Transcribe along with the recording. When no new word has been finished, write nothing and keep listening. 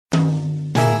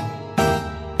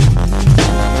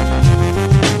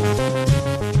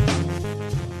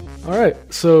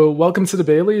right. So welcome to The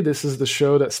Bailey. This is the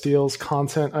show that steals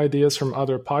content ideas from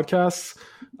other podcasts.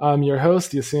 I'm your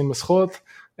host, Yassine Maschot,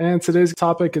 and today's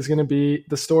topic is going to be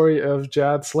the story of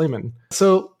Jad Slayman.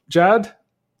 So Jad,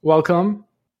 welcome.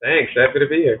 Thanks. Happy to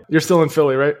be here. You're still in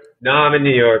Philly, right? No, I'm in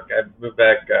New York. I moved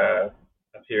back up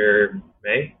here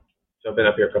May, so I've been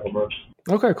up here a couple months.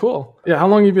 Okay, cool. Yeah, how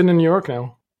long have you been in New York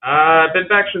now? I've been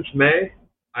back since May.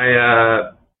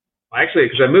 Actually,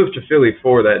 because I moved to Philly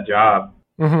for that job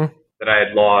that I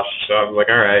had lost. So I was like,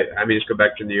 all right, I may just go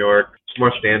back to New York. It's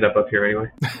more stand-up up here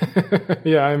anyway.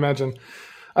 Yeah, I imagine.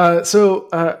 So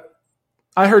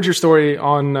I heard your story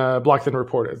on Blocked and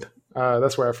Reported.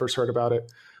 That's where I first heard about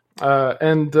it.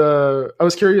 And I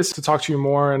was curious to talk to you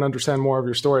more and understand more of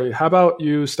your story. How about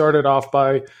you started off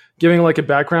by giving like a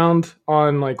background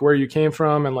on like where you came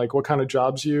from and like what kind of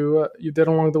jobs you did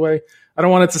along the way? I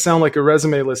don't want it to sound like a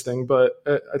resume listing, but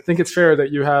I think it's fair that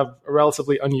you have a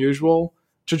relatively unusual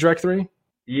trajectory.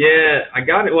 Yeah, I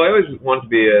got it. Well, I always wanted to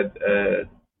be a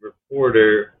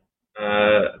reporter.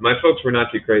 My folks were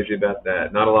not too crazy about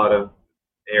that. Not a lot of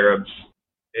Arabs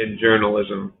in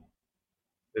journalism.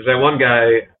 There's that one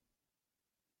guy,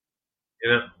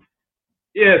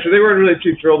 yeah, so they weren't really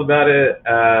too thrilled about it.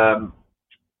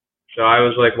 So I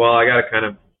was like, well, I got to kind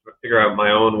of figure out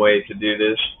my own way to do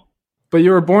this. But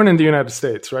you were born in the United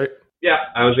States, right? Yeah,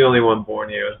 I was the only one born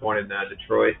here. I was born in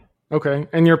Detroit. Okay,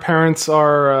 and your parents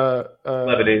are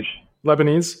Lebanese.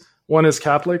 Lebanese. One is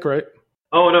Catholic, right?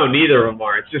 Oh, no, neither of them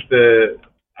are. It's just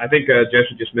I think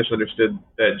Jesse just misunderstood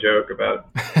that joke about.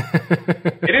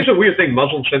 It is a weird thing.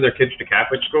 Muslims send their kids to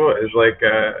Catholic school. It's like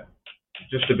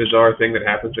just a bizarre thing that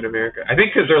happens in America. I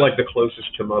think because they're like the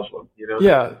closest to Muslim,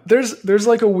 Yeah, there's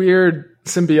like a weird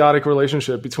symbiotic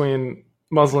relationship between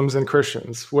Muslims and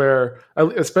Christians, where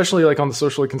especially like on the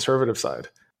socially conservative side.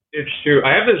 It's true.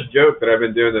 I have this joke that I've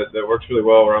been doing that works really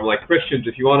well, where I'm like, Christians,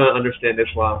 if you want to understand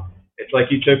Islam, it's like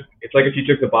if you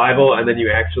took the Bible and then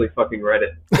you actually fucking read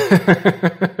it.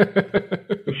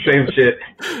 Same shit.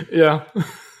 Yeah.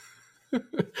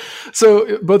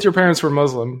 So both your parents were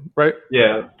Muslim, right?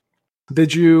 Yeah.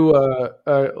 Did you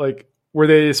were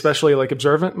they especially like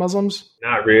observant Muslims?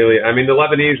 Not really. I mean, the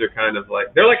Lebanese are kind of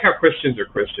like, they're like how Christians are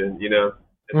Christian, It's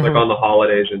like on the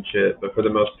holidays and shit, but for the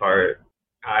most part,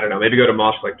 I don't know, maybe go to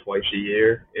mosque like twice a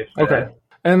year. Okay.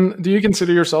 And do you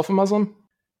consider yourself a Muslim?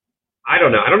 I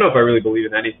don't know. I don't know if I really believe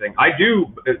in anything. I do,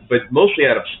 but mostly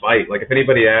out of spite. Like if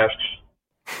anybody asks,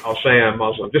 I'll say I'm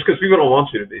Muslim, just because people don't want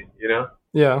you to be,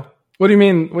 Yeah. What do you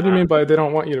mean? What do you mean by they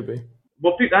don't want you to be?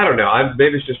 Well, I don't know.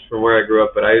 Maybe it's just from where I grew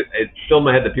up, but it's still in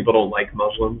my head that people don't like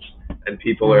Muslims, and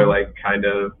people are like kind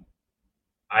of,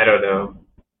 I don't know.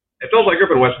 It's also, I grew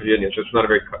up in West Virginia, so it's not a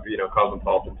very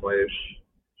cosmopolitan place.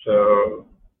 So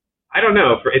I don't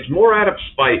know. It's more out of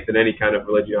spite than any kind of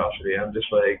religiosity. I'm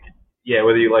just like, yeah,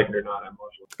 whether you like it or not, I'm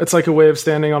Muslim. It's like a way of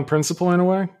standing on principle in a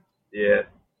way? Yeah.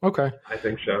 Okay. I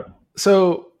think so.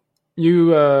 So you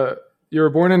were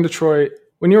born in Detroit.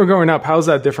 When you were growing up, how's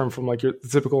that different from like your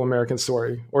typical American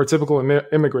story or typical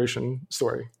immigration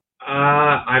story?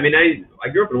 I mean, I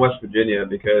grew up in West Virginia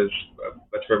because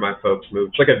that's where my folks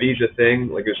moved. It's like a visa thing.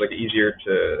 Like it was like easier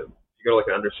to go to like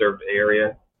an underserved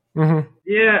area. Mm-hmm.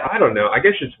 Yeah, I don't know. I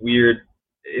guess it's weird.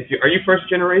 Are you first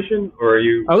generation or are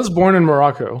you? I was born in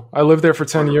Morocco. I lived there for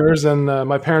 10 years, and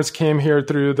my parents came here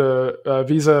through the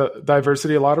visa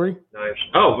diversity lottery. Nice.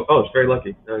 Oh, it's very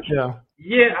lucky. Nice. Yeah.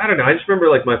 Yeah, I don't know. I just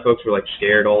remember like my folks were like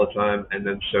scared all the time, and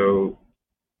then so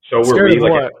were we.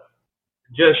 Like what?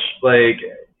 Just like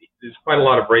there's quite a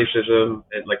lot of racism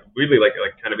and like really like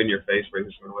kind of in your face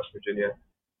racism in West Virginia,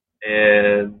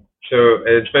 and so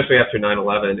especially after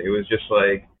 9/11, it was just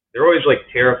like they're always like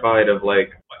terrified of like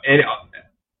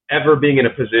ever being in a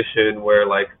position where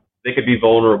like they could be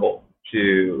vulnerable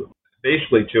to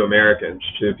basically to Americans,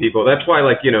 to people. That's why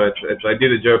like, it's I do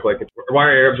the joke like, why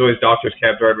are Arabs always doctors,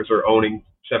 cab drivers, or owning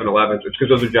 7-Elevens? It's because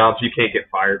those are jobs you can't get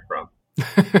fired from.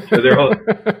 So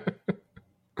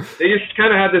they just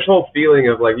kind of had this whole feeling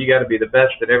of like, you got to be the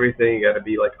best at everything. You got to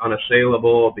be like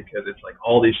unassailable because it's like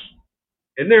all these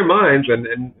in their minds. And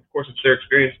of course it's their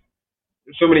experience.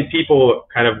 So many people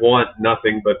kind of want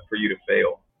nothing but for you to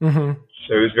fail. Mm-hmm.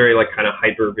 So it was very like kind of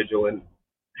hyper vigilant.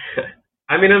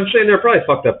 I mean, I'm saying they're probably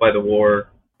fucked up by the war.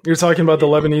 You're talking about the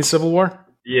Lebanese Civil War?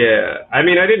 Yeah. I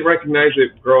mean, I didn't recognize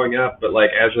it growing up, but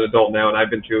like as an adult now, and I've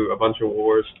been to a bunch of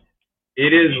wars,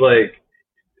 it is like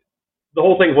the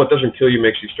whole thing of what doesn't kill you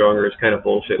makes you stronger is kind of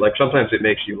bullshit. Like sometimes it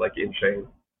makes you like insane.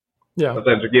 Yeah.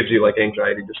 Sometimes it gives you like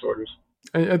anxiety disorders.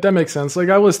 That makes sense. Like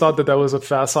I always thought that was a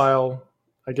facile,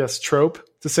 I guess, trope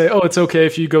to say, oh, it's okay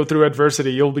if you go through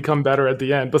adversity, you'll become better at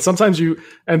the end. But sometimes you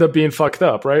end up being fucked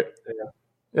up, right? Yeah.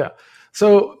 Yeah.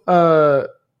 So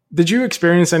Did you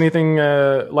experience anything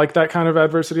like that kind of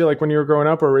adversity, like when you were growing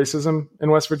up, or racism in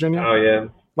West Virginia? Oh yeah,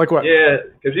 Like what? yeah.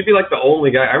 Because you'd be like the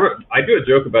only guy. I do a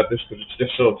joke about this because it's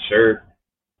just so absurd.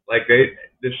 Like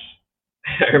this.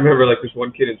 I remember like this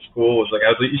one kid in school was like I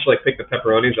was used to like pick the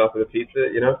pepperonis off of the pizza,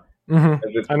 you know,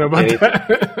 I know about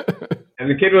that. and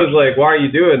the kid was like, "Why are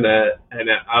you doing that?" And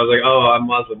I was like, "Oh, I'm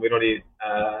Muslim. We don't eat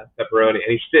pepperoni." And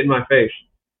he spit in my face.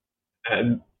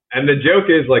 And the joke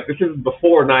is like, this is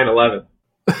before 9/11.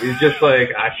 He's just like,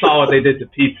 I saw what they did to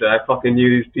pizza. I fucking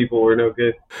knew these people were no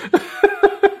good.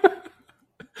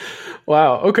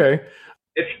 Wow. Okay.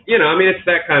 It's I mean, it's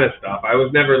that kind of stuff. I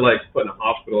was never like put in a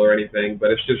hospital or anything,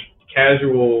 but it's just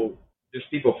casual, just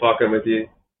people fucking with you.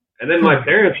 And then my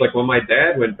parents, like when my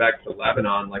dad went back to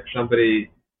Lebanon, like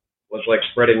somebody was like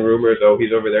spreading rumors, oh,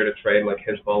 he's over there to train like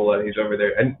Hezbollah, he's over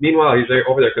there. And meanwhile, he's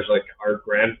over there because like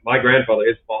my grandfather,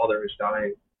 his father is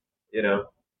dying, you know.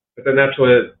 But then that's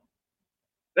one of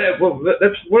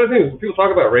the things when people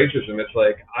talk about racism. It's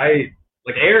like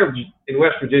Arabs in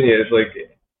West Virginia is like,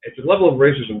 it's a level of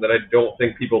racism that I don't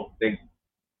think people think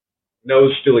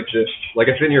knows still exists. Like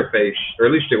it's in your face, or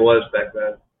at least it was back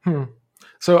then.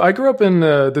 So I grew up in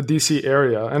the DC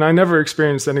area, and I never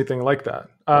experienced anything like that.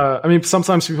 I mean,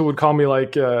 sometimes people would call me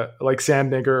like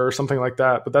sand nigger or something like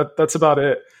that, but that's about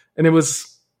it. And it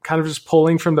was kind of just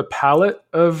pulling from the palette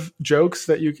of jokes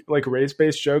that you like,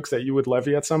 race-based jokes that you would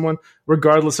levy at someone,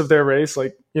 regardless of their race.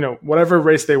 Like, whatever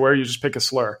race they were, you just pick a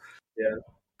slur. Yeah.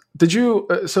 Did you?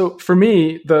 So for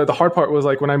me, the hard part was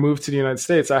like when I moved to the United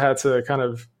States, I had to kind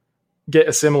of get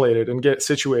assimilated and get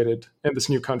situated in this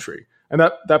new country. And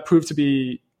that proved to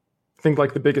be, I think,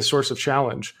 like the biggest source of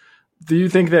challenge. Do you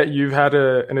think that you've had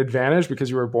an advantage because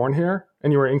you were born here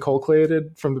and you were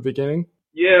inculcated from the beginning?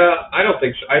 Yeah, I don't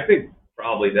think so. I think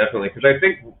probably definitely, because I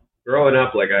think growing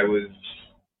up, like I don't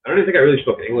even think I really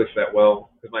spoke English that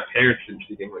well because my parents didn't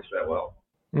speak English that well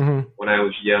when I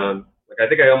was young. Like I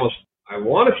think I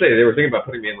want to say they were thinking about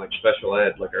putting me in like special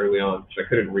ed like early on because I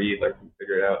couldn't read, like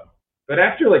figure it out. But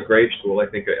after like grade school, I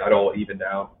think it all evened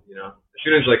out. As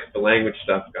soon as like the language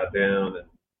stuff got down and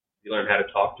you learn how to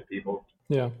talk to people.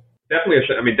 Yeah, definitely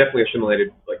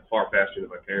assimilated like far faster than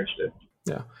my parents did.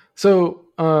 Yeah. So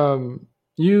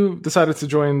you decided to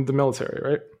join the military,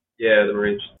 right? Yeah, the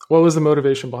Marines. What was the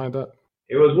motivation behind that?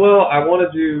 It was, well, I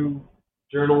want to do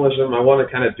journalism. I want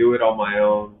to kind of do it on my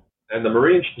own. And the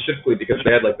Marines specifically because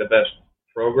they had like the best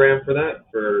program for that,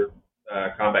 for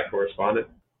combat correspondent.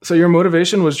 So your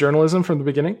motivation was journalism from the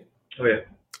beginning? Oh yeah.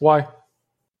 Why?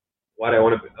 Why do I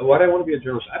want to be a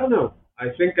journalist? I don't know. I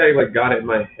think I like got it in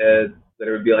my head that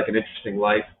it would be like an interesting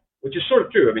life, which is sort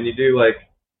of true. I mean, you do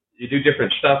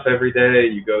different stuff every day.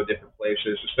 You go different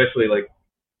places, especially like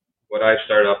what I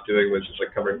started off doing was just like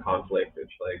covering conflict.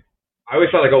 It's like, I always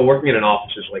thought like, oh, working in an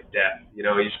office is like death. You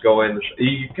just go in,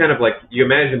 you kind of like, you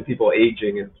imagine people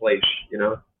aging in place,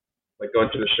 like going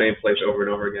to the same place over and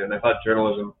over again. And I thought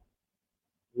journalism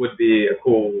would be a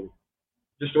cool,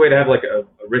 just a way to have like a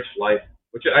rich life,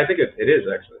 which I think it is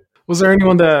actually. Was there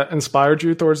anyone that inspired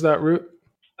you towards that route?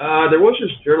 There was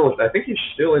this journalist, I think he's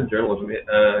still in journalism,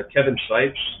 Kevin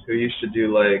Sipes, who used to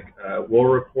do like war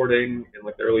reporting in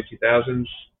like the early 2000s,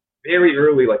 very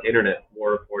early like internet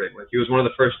war reporting. Like he was one of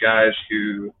the first guys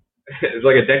who, it was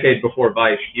like a decade before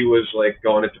Vice, he was like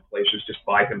going into places just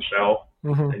by himself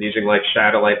and using like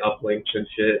satellite uplinks and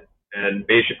shit. And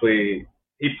basically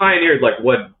he pioneered like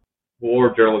what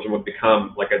war journalism would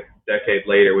become like a decade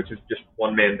later, which is just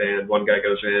one man band. One guy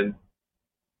goes in,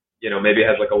 maybe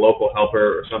has like a local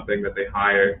helper or something that they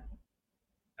hire.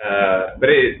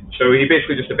 So he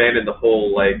basically just abandoned the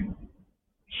whole like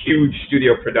huge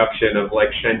studio production of like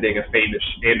sending a famous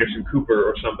Anderson Cooper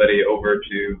or somebody over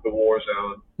to the war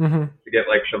zone to get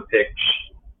like some pics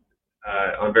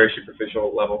on a very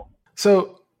superficial level.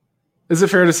 So is it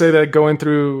fair to say that going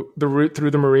through the route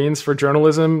through the Marines for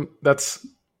journalism, that's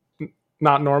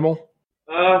not normal?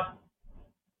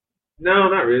 No,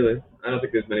 not really. I don't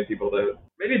think there's many people that,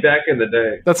 maybe back in the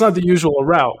day. That's not the usual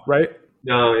route, right?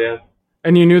 No, yeah.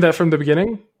 And you knew that from the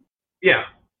beginning? Yeah.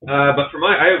 But for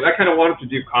I kind of wanted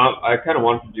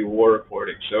to do war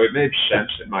reporting, so it made sense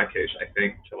in my case, I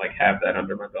think, to like have that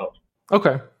under my belt.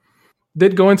 Okay.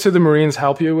 Did going to the Marines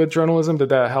help you with journalism? Did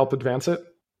that help advance it?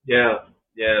 Yeah,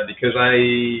 because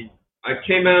I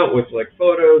came out with like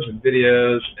photos and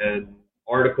videos and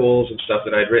articles and stuff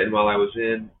that I'd written while I was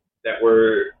in that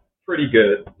were pretty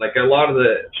good. Like a lot of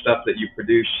the stuff that you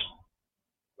produce,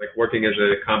 like working as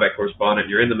a combat correspondent,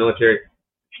 you're in the military,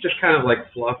 it's just kind of like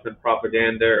fluff and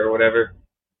propaganda or whatever.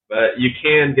 But you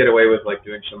can get away with like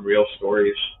doing some real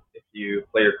stories if you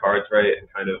play your cards right and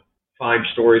kind of find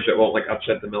stories that won't like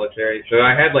upset the military. So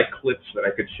I had like clips that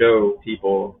I could show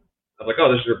people of like,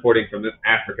 oh, this is reporting from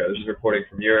Africa, this is reporting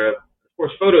from Europe. Of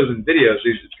course, photos and videos,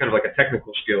 it's kind of like a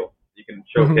technical skill. You can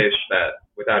Hmm. showcase that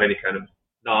without any kind of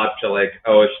nod to like,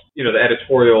 oh, it's, the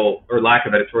editorial or lack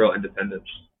of editorial independence.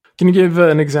 Can you give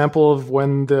an example of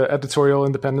when the editorial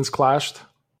independence clashed?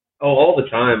 Oh, all the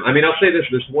time. I mean, I'll say this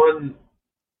one,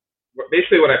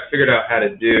 basically what I figured out how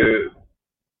to do.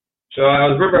 So I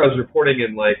was reporting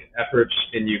in like efforts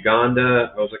in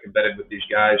Uganda. I was like embedded with these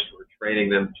guys who were training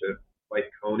them to fight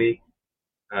Kony,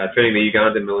 training the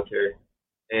Ugandan military.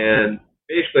 And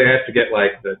basically I had to get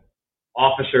like the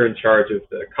officer in charge of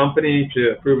the company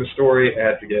to approve a story. I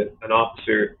had to get an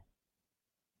officer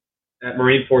at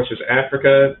Marine Forces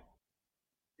Africa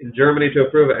in Germany to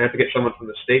approve it. I had to get someone from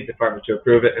the State Department to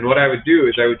approve it. And what I would do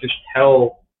is I would just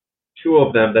tell two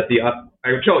of them that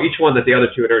I would tell each one that the other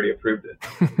two had already approved it.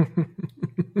 And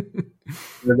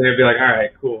then they'd be like, all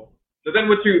right, cool. So then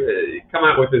what you come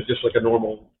out with is just like a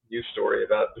normal news story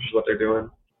about this is what they're doing.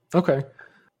 Okay.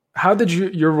 How did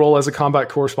your role as a combat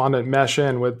correspondent mesh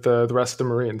in with the rest of the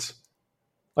Marines?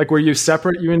 Like, were you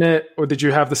separate unit, or did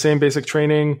you have the same basic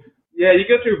training? Yeah, you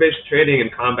go through basic training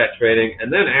and combat training,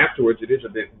 and then afterwards it is a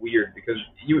bit weird because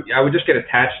I would just get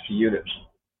attached to units,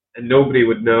 and nobody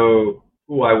would know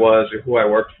who I was or who I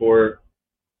worked for,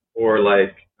 or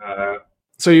like.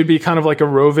 So you'd be kind of like a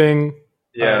roving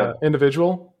Yeah,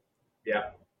 individual?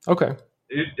 yeah. Okay.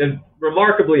 And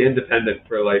remarkably independent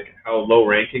for like how low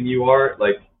ranking you are.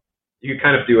 Like you could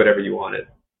kind of do whatever you wanted,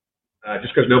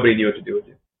 just because nobody knew what to do with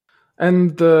you.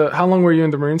 And how long were you in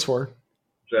the Marines for?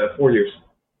 4 years.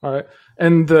 All right.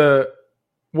 And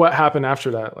what happened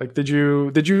after that? Like, did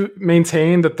you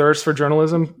maintain the thirst for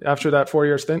journalism after that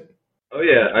 4-year stint? Oh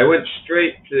yeah, I went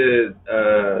straight to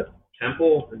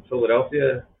Temple in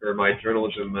Philadelphia for my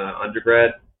journalism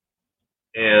undergrad,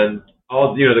 and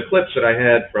all the clips that I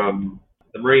had from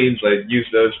the Marines, I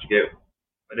used those to get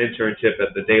an internship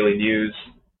at the Daily News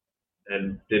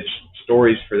and did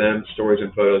stories for them, stories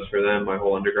and photos for them my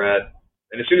whole undergrad.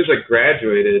 And as soon as I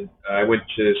graduated, I went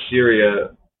to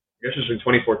Syria. I guess it was in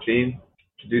 2014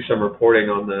 to do some reporting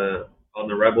on the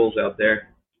rebels out there,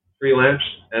 freelance.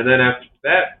 And then after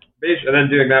that, and then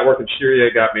doing that work in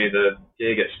Syria got me the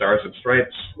gig at Stars and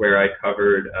Stripes, where I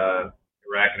covered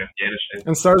Iraq and Afghanistan.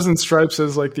 And Stars and Stripes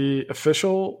is like the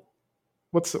official.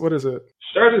 What is it?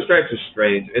 Stars and Stripes is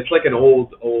strange. It's like an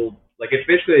old, like it's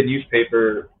basically a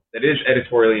newspaper that is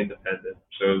editorially independent.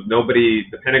 So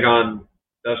the Pentagon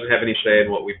doesn't have any say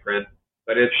in what we print,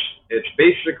 but it's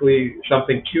basically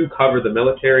something to cover the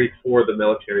military for the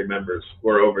military members who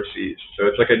are overseas. So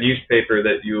it's like a newspaper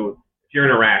that if you're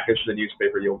in Iraq, this is the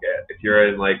newspaper you'll get. If you're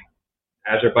in like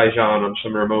Azerbaijan on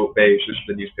some remote base, this is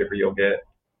the newspaper you'll get.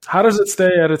 How does it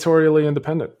stay editorially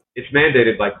independent? It's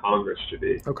mandated by Congress to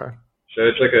be. Okay. So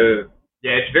it's like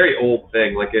it's a very old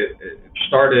thing. Like it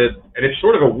started, and it's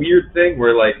sort of a weird thing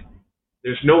where like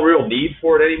there's no real need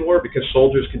for it anymore because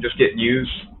soldiers can just get news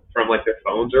from like their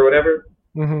phones or whatever.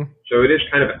 Mm-hmm. So it is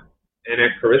kind of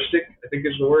anachronistic, I think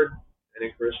is the word.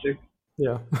 Anachronistic.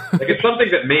 Yeah. Like it's something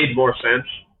that made more sense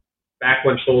back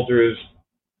when soldiers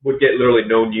would get literally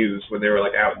no news when they were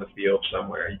like out in the field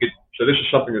somewhere. So this is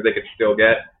something that they could still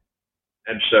get.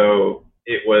 And so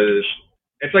it's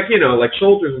like, like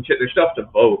soldiers and shit, they still have to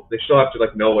vote. They still have to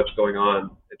like know what's going on.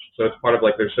 So it's part of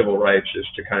like their civil rights is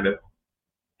to kind of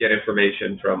get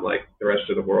information from like the rest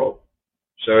of the world.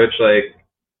 So it's like,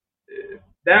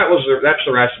 that's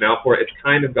the rationale for it. It's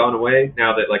kind of gone away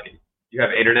now that like you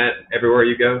have internet everywhere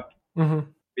you go. Mm-hmm.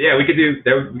 But yeah, we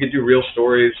could do real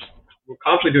stories. We're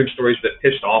constantly doing stories that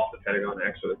pissed off the Pentagon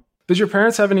actually. Did your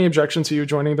parents have any objection to you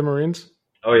joining the Marines?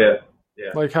 Oh yeah.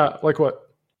 Yeah. Like how? Like what?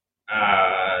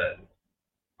 Are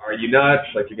you nuts?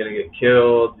 Like you're gonna get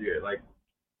killed? You're like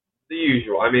the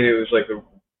usual. I mean, it was like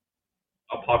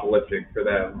apocalyptic for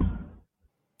them.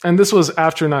 And this was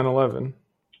after 9/11.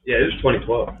 Yeah, this is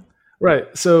 2012. Right.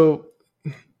 So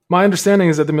my understanding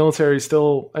is that the military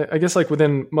still, I guess, like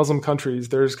within Muslim countries,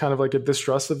 there's kind of like a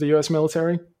distrust of the U.S.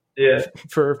 military. Yeah.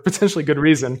 For potentially good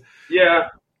reason. Yeah.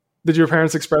 Did your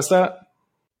parents express that?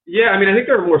 Yeah, I mean, I think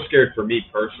they were more scared for me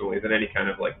personally than any kind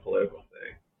of like political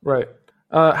thing. Right.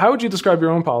 How would you describe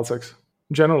your own politics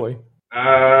generally?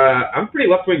 I'm a pretty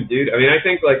left-wing dude. I mean, I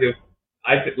think like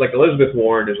like Elizabeth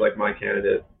Warren is like my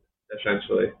candidate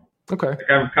essentially. Okay. Like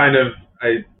I'm kind of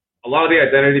a lot of the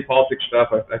identity politics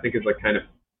stuff I think is like kind of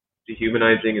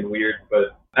dehumanizing and weird,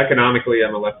 but economically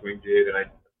I'm a left-wing dude, and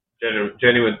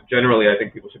generally I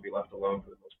think people should be left alone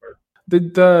for the most part.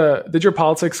 Did your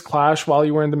politics clash while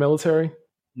you were in the military?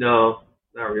 No,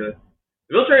 not really.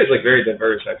 The military is like very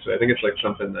diverse actually. I think it's like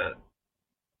something that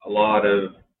a lot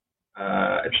of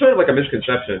it's sort of like a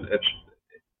misconception. It's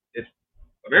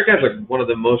America has like one of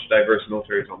the most diverse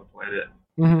militaries on the planet.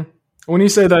 Hmm. When you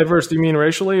say diverse, do you mean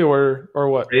racially or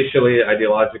what? Racially,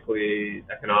 ideologically,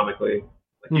 economically.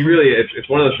 Like you Hmm. really, it's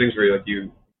one of those things where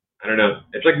I don't know,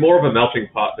 it's like more of a melting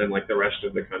pot than like the rest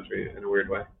of the country in a weird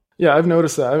way. Yeah, I've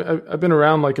noticed that. I've been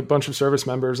around like a bunch of service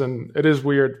members, and it is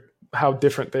weird how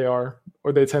different they are,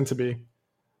 or they tend to be.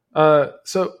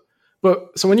 So,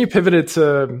 so when you pivoted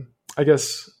to, I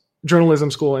guess,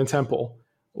 journalism school in Temple,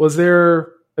 was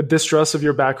there a distrust of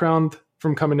your background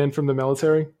from coming in from the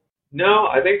military? No,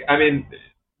 I mean,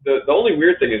 the only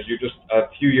weird thing is you're just a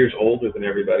few years older than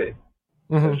everybody.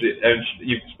 Hmm. And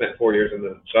you've spent 4 years in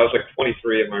the, so I was like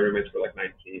 23 and my roommates were like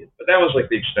 19. But that was like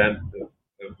the extent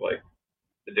of like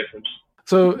the difference.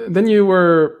 So then you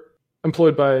were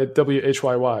employed by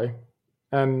WHYY,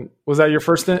 and was that your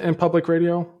first stint in public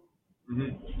radio?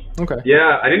 Hmm. Okay.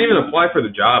 Yeah, I didn't even apply for the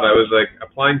job. I was like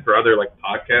applying for other like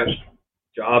podcast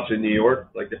jobs in New York,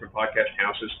 like different podcast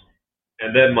houses.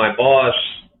 And then my boss,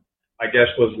 I guess,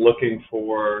 was looking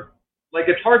for, like,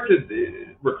 it's hard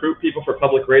to recruit people for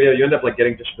public radio. You end up like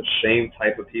getting just the same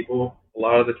type of people a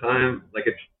lot of the time. Like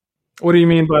it's What do you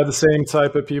mean by the same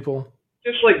type of people?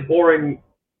 just like boring,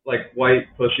 like white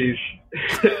pussies.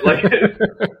 Like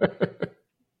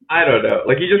I don't know.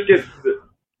 Like you just get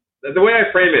the way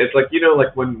I frame it. It's like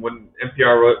like when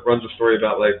NPR runs a story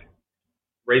about like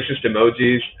racist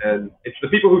emojis, and it's the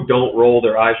people who don't roll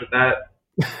their eyes at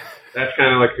that. That's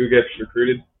kind of like who gets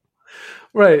recruited.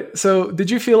 Right. So did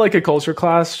you feel like a culture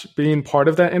clash being part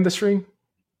of that industry?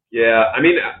 Yeah, I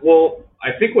mean, well, I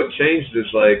think what changed is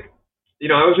like,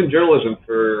 I was in journalism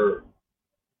for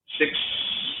 6,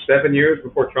 7 years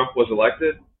before Trump was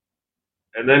elected,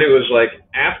 and then it was like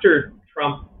after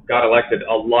Trump got elected,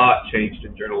 a lot changed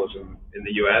in journalism in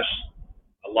the U.S.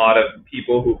 A lot of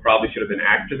people who probably should have been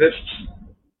activists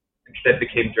instead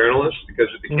became journalists because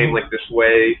it became Hmm. like this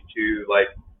way to like,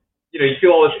 you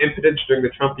feel all this impotence during the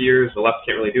Trump years. The left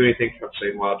can't really do anything. Trump's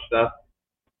saying wild stuff,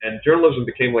 and journalism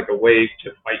became like a way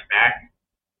to fight back.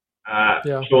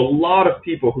 Yeah. So a lot of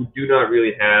people who do not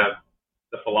really have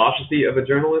the philosophy of a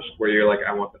journalist, where you're like,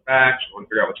 I want the facts, I want to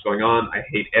figure out what's going on, I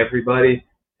hate everybody,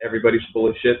 everybody's full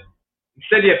of shit.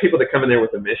 Instead, you have people that come in there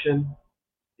with a mission.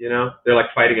 They're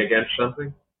like fighting against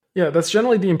something. Yeah, that's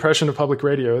generally the impression of public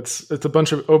radio. It's a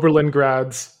bunch of Oberlin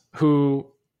grads who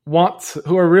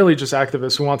are really just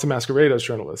activists who want to masquerade as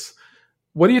journalists.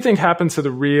 What do you think happened to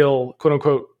the real, quote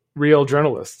unquote, real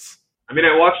journalists? I mean,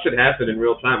 I watched it happen in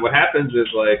real time. What happens is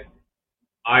like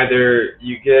either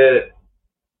you get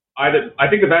I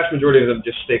think the vast majority of them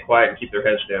just stay quiet and keep their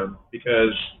heads down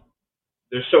because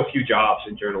there's so few jobs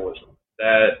in journalism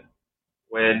that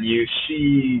when you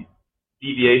see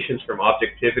deviations from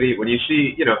objectivity, when you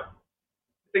see,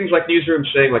 things like newsrooms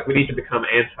saying like we need to become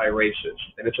anti-racist,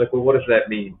 and it's like, well, what does that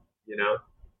mean?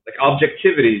 Like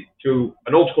objectivity to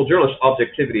an old school journalist,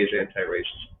 objectivity is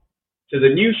anti-racist. To the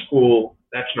new school,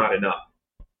 that's not enough.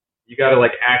 You got to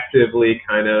like actively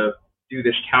kind of do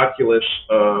this calculus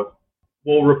of,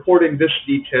 well, reporting this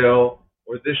detail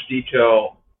or this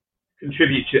detail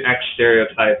contribute to X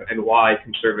stereotype and Y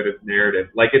conservative narrative.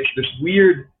 Like it's this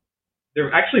weird.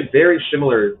 They're actually very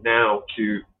similar now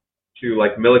to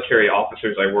like military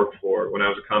officers I worked for when I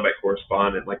was a combat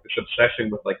correspondent. Like this obsession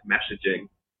with like messaging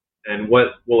and what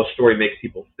will a story make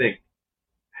people think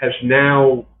has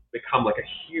now become like a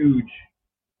huge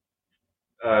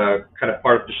kind of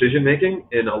part of decision making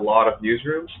in a lot of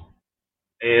newsrooms.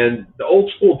 And the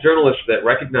old school journalists that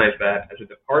recognize that as a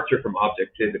departure from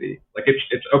objectivity, like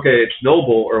it's okay, it's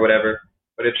noble or whatever,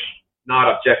 but it's not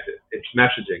objective. It's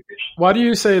messaging. Why do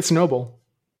you say it's noble?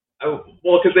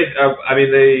 Well, because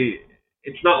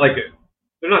it's not like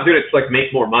they're not doing it to like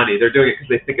make more money. They're doing it because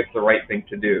they think it's the right thing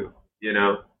to do.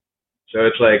 So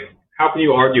it's like, how can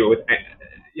you argue with,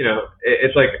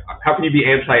 it's like, how can you be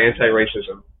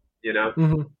anti-racism?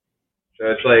 Mm-hmm. So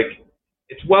it's like,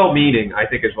 it's well-meaning, I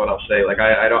think is what I'll say. Like,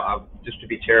 I don't, just to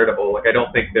be charitable, like, I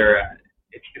don't think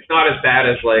it's not as bad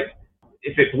as like,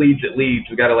 if it bleeds, it leads.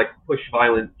 We got to like push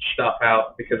violent stuff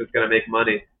out because it's going to make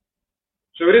money.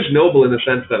 So it is noble in the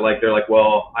sense that like, they're like,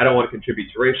 well, I don't want to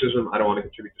contribute to racism. I don't want to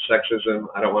contribute to sexism.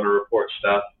 I don't want to report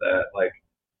stuff that like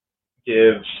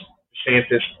gives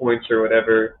DeSantis points or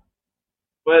whatever.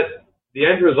 But the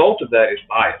end result of that is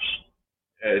bias,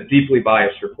 deeply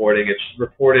biased reporting. It's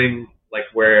reporting like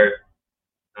where,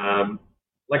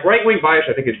 like right-wing bias,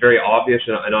 I think is very obvious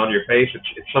and on your face.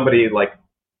 It's somebody like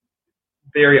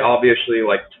very obviously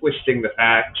like twisting the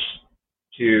facts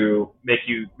to make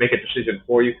a decision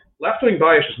for you. Left-wing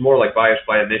bias is more like bias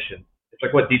by omission. It's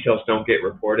like what details don't get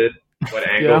reported, what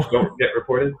angles don't get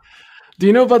reported. Do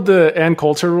you know about the Ann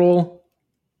Coulter rule?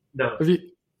 No.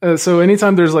 So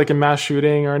anytime there's like a mass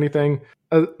shooting or anything,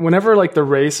 whenever like the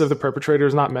race of the perpetrator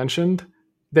is not mentioned,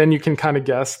 then you can kind of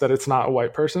guess that it's not a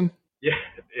white person. Yeah,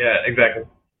 yeah, exactly.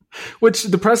 Which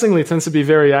depressingly tends to be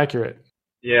very accurate.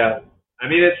 Yeah, I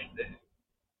mean, it's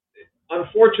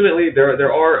unfortunately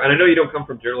there are, and I know you don't come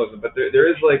from journalism, but there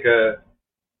is like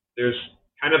there's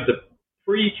kind of the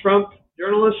pre-Trump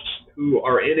journalists who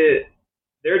are in it.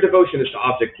 Their devotion is to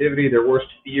objectivity. Their worst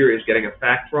fear is getting a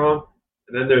fact wrong.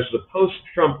 And then there's the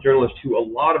post-Trump journalists who a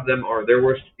lot of them are, their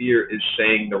worst fear is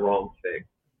saying the wrong thing.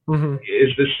 Mm-hmm. Is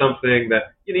this something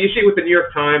that, you see with the New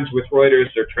York Times, with Reuters,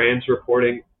 their trans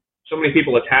reporting, so many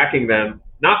people attacking them,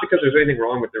 not because there's anything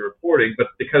wrong with their reporting, but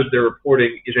because their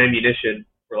reporting is ammunition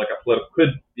for like could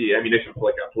be ammunition for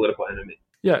like a political enemy.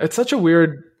 Yeah, it's such a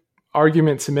weird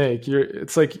argument to make.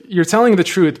 It's like you're telling the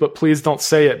truth, but please don't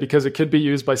say it because it could be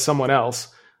used by someone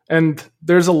else. And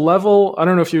there's a level, I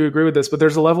don't know if you agree with this, but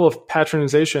there's a level of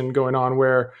patronization going on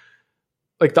where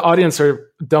like the audience are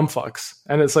dumb fucks.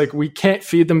 And it's like, we can't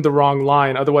feed them the wrong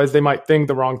line. Otherwise they might think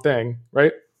the wrong thing.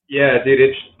 Right? Yeah, dude,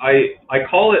 I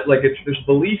call it like, it's this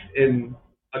belief in,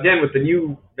 again, with the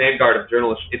new vanguard of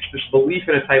journalists, it's this belief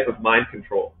in a type of mind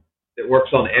control that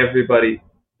works on everybody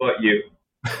but you.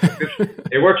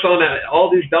 It works on all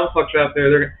these dumb fucks out there.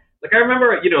 They're like, I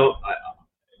remember,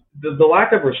 the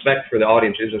lack of respect for the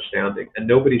audience is astounding, and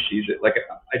nobody sees it. Like,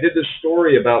 I did this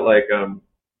story about like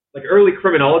early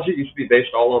criminology used to be based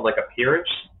all on like appearance.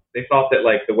 They thought that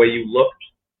like the way you looked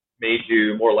made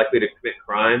you more likely to commit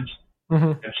crimes.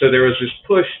 Mm-hmm. And so there was this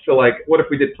push to like, what if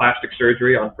we did plastic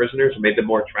surgery on prisoners and made them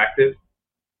more attractive?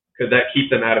 Could that keep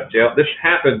them out of jail? This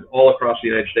happened all across the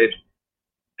United States.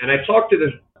 And I talked to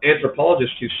this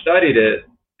anthropologist who studied it,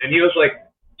 and he was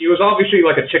obviously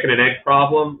like a chicken and egg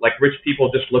problem. Like, rich people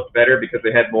just looked better because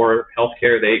they had more health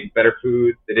care, they ate better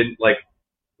food, they didn't like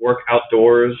work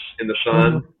outdoors in the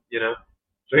sun,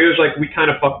 So he was like, we kind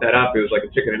of fucked that up. It was like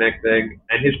a chicken and egg thing.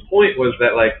 And his point was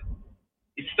that like,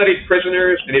 he studied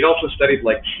prisoners, and he'd also studied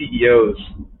like CEOs.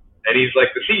 And he's like,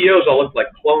 the CEOs all looked like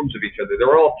clones of each other. They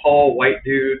were all tall white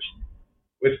dudes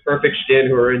with perfect skin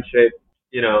who were in shape.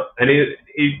 And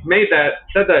he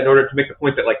said that in order to make the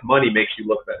point that like money makes you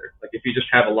look better. Like, if you just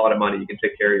have a lot of money, you can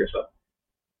take care of yourself.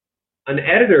 An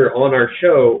editor on our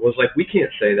show was like, we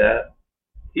can't say that.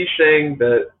 He's saying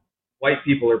that white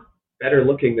people are better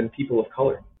looking than people of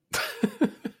color.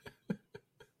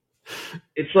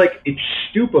 It's like, it's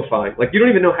stupefying. Like, you don't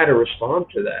even know how to respond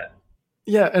to that.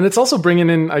 Yeah. And it's also bringing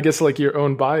in, I guess, like your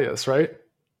own bias, right?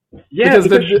 Yeah.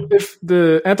 Because if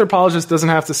the anthropologist doesn't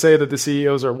have to say that the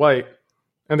CEOs are white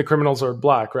and the criminals are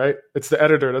black, right? It's the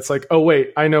editor that's like, oh,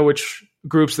 wait, I know which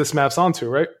groups this maps onto,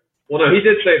 right? Well, no, he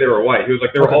did say they were white. He was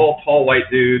like, they were all tall white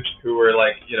dudes who were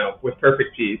like, with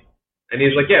perfect teeth. And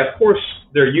he's like, yeah, of course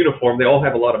they're uniform. They all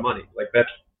have a lot of money. Like, that's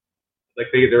like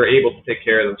they're able to take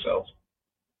care of themselves.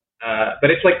 But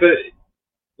it's like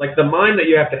the mind that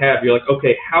you have to have. You're like,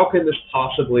 okay, how can this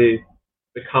possibly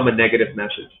become a negative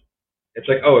message? It's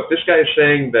like, oh, if this guy is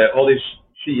saying that all these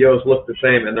CEOs look the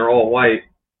same and they're all white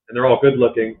and they're all good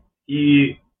looking,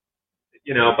 he,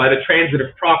 by the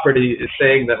transitive property is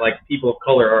saying that like people of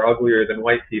color are uglier than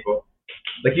white people.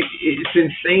 Like, it's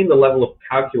insane the level of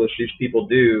calculus these people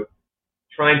do,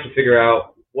 trying to figure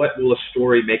out what will a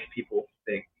story make people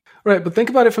think. Right, but think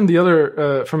about it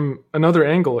from another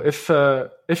angle. If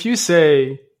you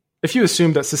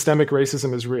assume that systemic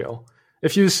racism is real,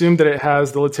 if you assume that it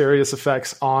has deleterious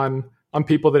effects on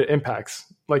people that it impacts,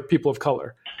 like people of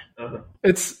color,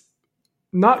 it's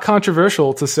not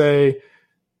controversial to say,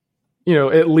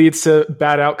 it leads to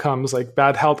bad outcomes, like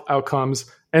bad health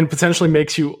outcomes, and potentially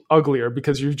makes you uglier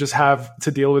because you just have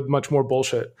to deal with much more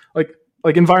bullshit.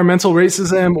 Like environmental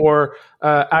racism or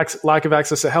lack of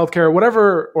access to healthcare,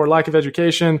 whatever, or lack of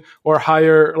education, or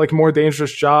higher, like more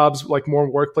dangerous jobs, like more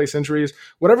workplace injuries,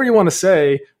 whatever you want to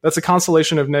say, that's a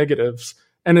constellation of negatives,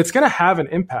 and it's going to have an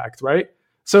impact, right?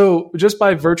 So just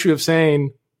by virtue of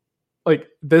saying, like,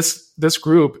 this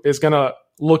group is going to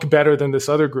look better than this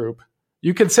other group,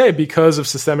 you could say because of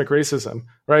systemic racism,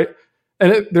 right?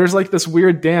 And there's like this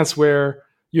weird dance where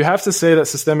you have to say that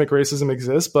systemic racism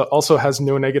exists, but also has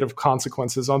no negative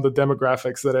consequences on the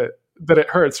demographics that it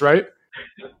hurts, right?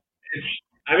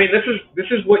 This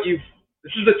is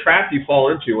the trap you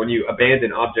fall into when you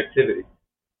abandon objectivity.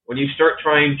 When you start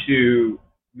trying to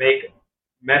make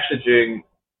messaging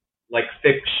like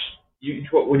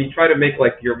when you try to make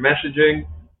like your messaging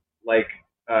like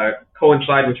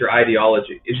coincide with your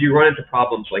ideology, is you run into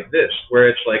problems like this where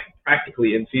it's like practically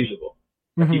infeasible.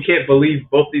 Mm-hmm. You can't believe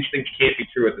both these things can't be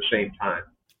true at the same time.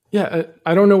 Yeah,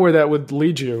 I don't know where that would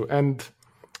lead you. And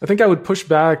I think I would push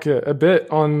back a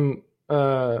bit on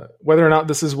whether or not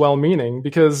this is well-meaning,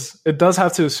 because it does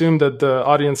have to assume that the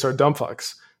audience are dumb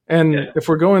fucks. And if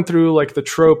we're going through like the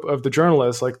trope of the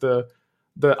journalist, like the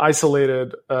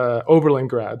isolated Oberlin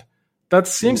grad, that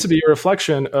seems to be a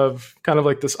reflection of kind of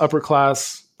like this upper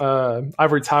class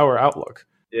ivory tower outlook.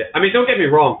 Yeah, I mean, don't get me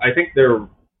wrong. I think they're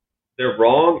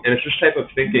wrong, and it's this type of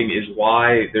thinking is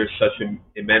why there's such an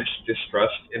immense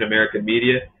distrust in American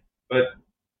media. But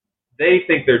they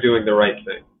think they're doing the right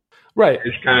thing. Right.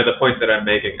 Is kind of the point that I'm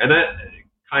making, and that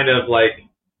kind of like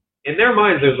in their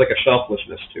minds, there's like a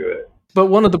selflessness to it. But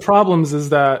one of the problems is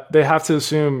that they have to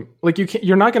assume, like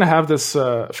you're not going to have this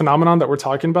phenomenon that we're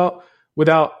talking about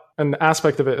without an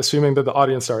aspect of it assuming that the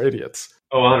audience are idiots.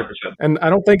 Oh, 100%. And I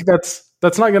don't think that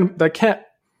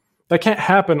can't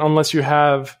happen unless you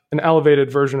have an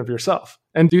elevated version of yourself.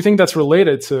 And do you think that's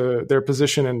related to their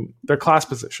position and their class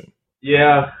position?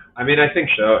 Yeah, I mean, I think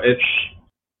so.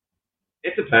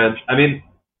 It depends. I mean,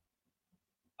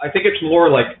 I think it's more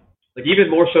like even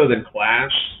more so than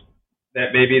class,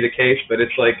 that may be the case, but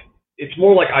it's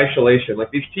more like isolation.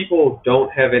 Like these people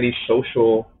don't have any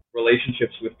social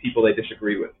relationships with people they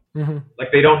disagree with. Mm-hmm. Like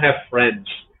they don't have friends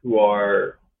who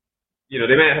are, they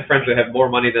might have friends that have more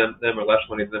money than them or less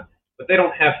money than them, but they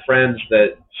don't have friends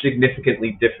that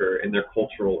significantly differ in their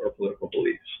cultural or political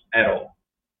beliefs at all.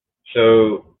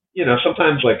 So,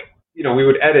 sometimes we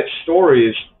would edit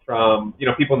stories from,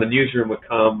 people in the newsroom would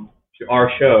come to our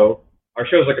show. Our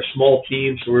show is like a small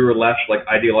team, so we were less like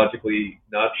ideologically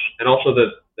nuts. And also the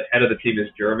head of the team is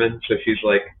German, so she's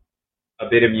like a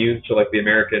bit immune to like the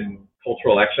American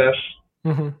cultural excess.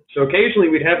 Mm-hmm. So occasionally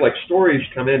we'd have like stories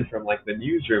come in from like the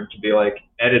newsroom to be like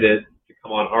edited to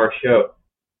come on our show.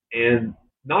 And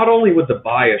not only would the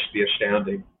bias be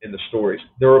astounding in the stories,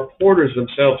 the reporters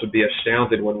themselves would be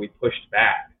astounded when we pushed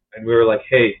back. And we were like,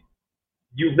 hey,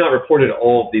 you've not reported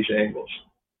all of these angles.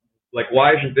 Like,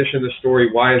 why isn't this in the story?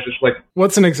 Why is this like...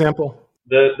 What's an example?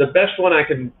 The best one I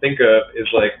can think of is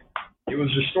like, it was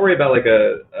a story about like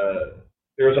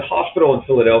there was a hospital in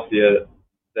Philadelphia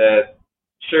that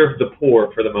served the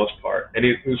poor for the most part. And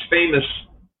it was famous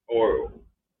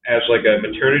as like a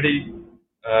maternity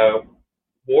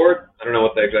ward. I don't know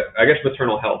what the exact... I guess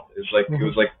maternal health is like, mm-hmm. It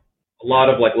was like a lot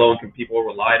of like low-income people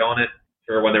relied on it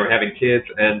for when they were having kids.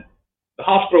 And the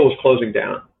hospital was closing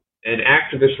down. And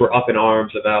activists were up in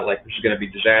arms about like this is going to be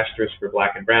disastrous for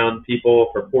black and brown people,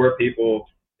 for poor people.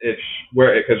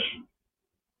 Because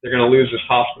they're going to lose this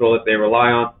hospital that they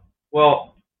rely on.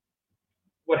 Well,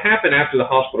 what happened after the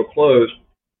hospital closed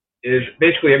is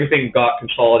basically everything got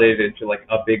consolidated into like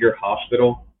a bigger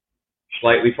hospital,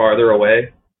 slightly farther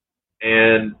away.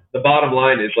 And the bottom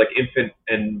line is like infant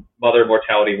and mother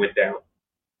mortality went down.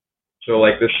 So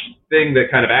like this thing that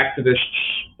kind of activists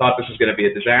thought this was going to be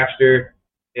a disaster.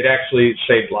 It actually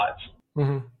saved lives.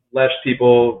 Mm-hmm. Less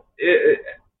people,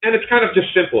 and it's kind of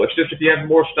just simple. It's just if you have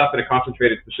more stuff in a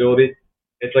concentrated facility,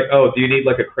 it's like, oh, do you need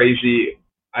like a crazy,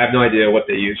 I have no idea what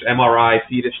they use, MRI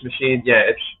fetus machine? Yeah,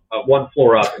 it's one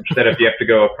floor up instead of you have to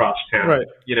go across town. Right.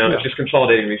 It's just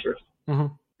consolidating resources. Mm-hmm.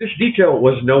 This detail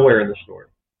was nowhere in the story.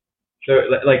 So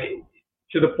like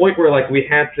to the point where like we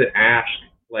had to ask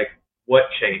like what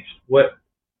changed?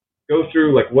 Go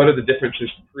through like what are the differences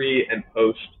pre and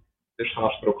post this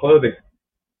hospital clothing,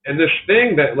 and this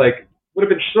thing that like would have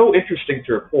been so interesting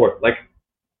to report, like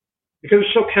because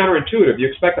it's so counterintuitive. You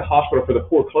expect a hospital for the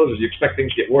poor closes, you expect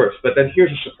things to get worse, but then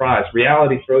here's a surprise.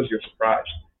 Reality throws you a surprise,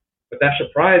 but that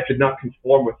surprise did not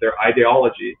conform with their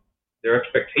ideology, their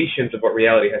expectations of what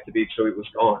reality had to be, so it was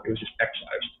gone. It was just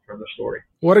excised from the story.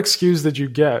 What excuse did you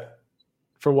get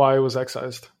for why it was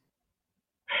excised?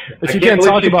 If you can't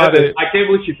talk about it, I can't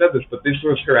believe she said this, but these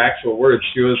were her actual words.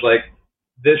 She was like,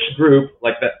 this group,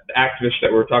 like the activists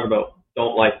that we were talking about,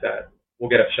 don't like that. We'll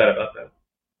get upset about that.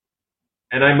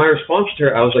 And my response to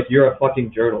her, I was like, you're a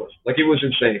fucking journalist. Like, it was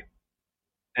insane.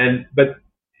 And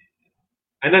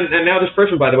now this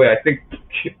person, by the way, I think,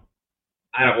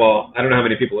 I don't know how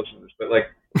many people listen to this, but like,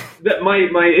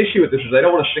 my issue with this is I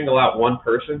don't want to single out one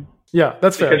person. Yeah,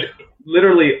 that's fair. Because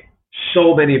literally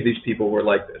so many of these people were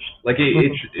like this. Like,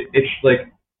 it's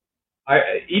like,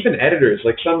 even editors,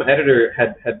 like some editor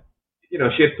had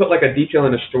she had put like a detail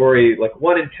in a story, like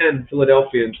 1 in 10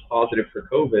 Philadelphians positive for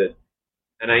COVID.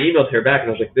 And I emailed her back and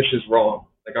I was like, this is wrong.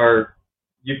 Like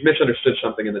you've misunderstood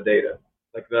something in the data.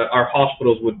 Like our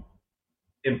hospitals would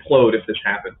implode if this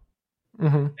happened.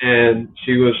 Mm-hmm. And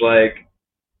she was like,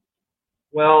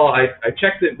 well, I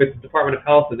checked it with the Department of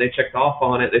Health and they checked off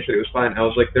on it. They said it was fine. I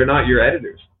was like, they're not your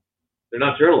editors. They're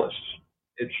not journalists.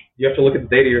 You have to look at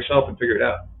the data yourself and figure it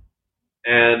out.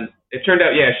 And it turned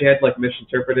out, yeah, she had like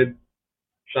misinterpreted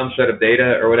some set of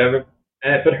data or whatever.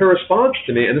 But her response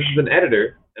to me, and this is an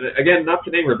editor, and again, not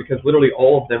to name her because literally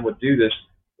all of them would do this,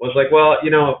 was like, well,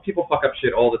 people fuck up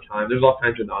shit all the time. There's all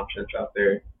kinds of nonsense out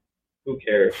there. Who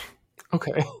cares?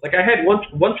 Okay. Like I had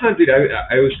one time, dude,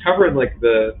 I was covering like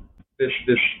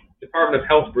this Department of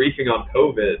Health briefing on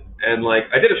COVID, and like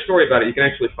I did a story about it. You can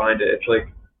actually find it. It's like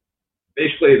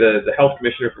basically the health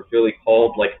commissioner for Philly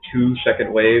called like 2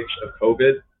 second waves of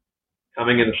COVID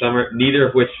coming in the summer, neither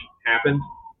of which happened.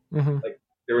 Mm-hmm. Like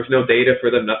there was no data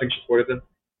for them, nothing supported them,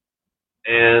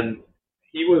 and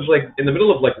he was like in the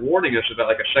middle of like warning us about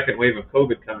like a second wave of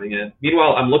COVID coming in.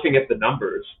 Meanwhile, I'm looking at the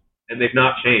numbers and they've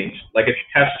not changed. Like its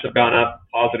tests have gone up,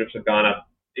 positives have gone up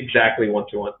exactly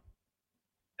 1-to-1.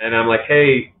 And I'm like,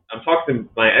 hey, I'm talking to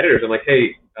my editors. I'm like,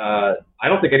 hey, I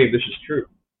don't think any of this is true.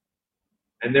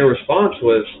 And their response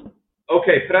was,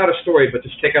 okay, put out a story, but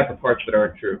just take out the parts that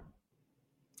aren't true.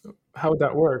 How would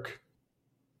that work?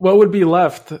 What would be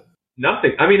left?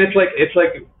 Nothing. I mean, it's like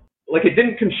it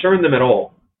didn't concern them at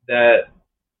all that,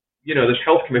 this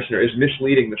health commissioner is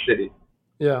misleading the city.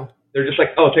 Yeah. They're just like,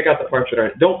 oh, take out the parts that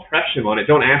aren't. Don't press him on it.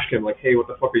 Don't ask him like, hey, what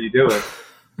the fuck are you doing?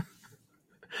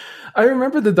 I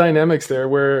remember the dynamics there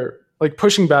where like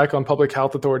pushing back on public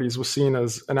health authorities was seen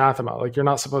as anathema. Like you're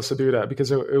not supposed to do that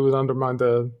because it would undermine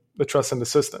the trust in the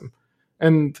system.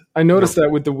 And I noticed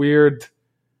that with the weird,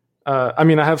 I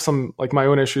have some like my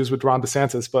own issues with Ron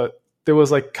DeSantis, but there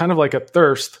was like kind of like a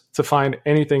thirst to find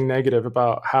anything negative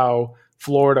about how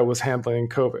Florida was handling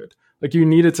COVID. Like you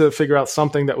needed to figure out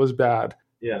something that was bad.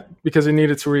 Yeah. Because it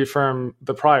needed to reaffirm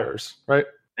the priors, right?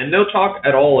 And no talk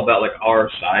at all about like our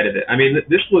side of it. I mean,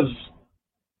 this was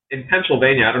in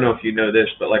Pennsylvania. I don't know if you know this,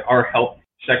 but like our health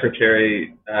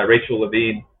secretary, Rachel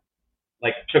Levine,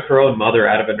 like took her own mother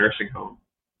out of a nursing home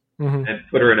mm-hmm. and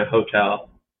put her in a hotel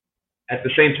at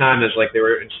the same time as like they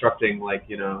were instructing like,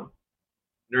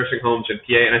 nursing homes in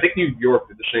PA. And I think New York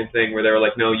did the same thing where they were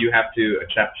like, no, you have to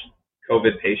accept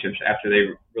COVID patients after they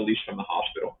release from the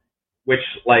hospital, which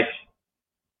like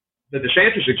the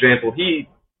DeSantis example, he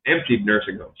emptied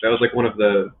nursing homes. That was like one of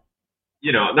the,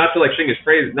 not to like sing his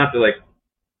praise, not to like,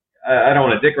 I don't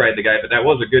want to dick ride the guy, but that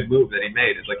was a good move that he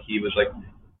made. It's like he was like,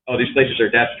 oh, these places are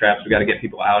death traps. We got to get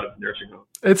people out of nursing homes.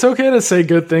 It's okay to say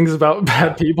good things about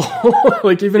bad people.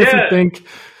 Like even if you think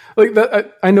like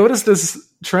that, I noticed this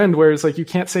trend where it's like you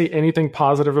can't say anything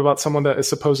positive about someone that is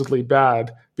supposedly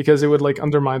bad because it would like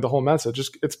undermine the whole message.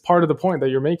 It's part of the point that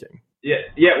you're making. Yeah.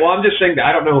 Well, I'm just saying that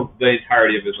I don't know the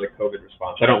entirety of his like COVID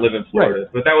response. I don't live in Florida,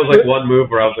 right. But that was like one move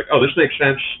where I was like, oh, this makes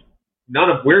sense.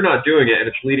 We're not doing it, and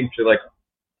it's leading to like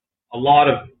a lot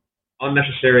of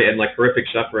unnecessary and like horrific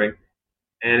suffering.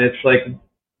 And it's like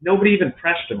nobody even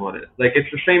pressed him on it. Like it's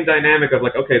the same dynamic of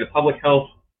like, okay, the public health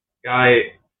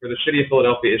guy for the city of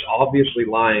Philadelphia is obviously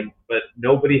lying, but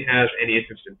nobody has any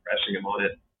interest in pressing him on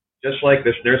it. Just like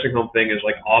this nursing home thing is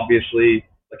like obviously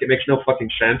like it makes no fucking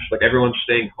sense. Like everyone's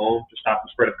staying home to stop the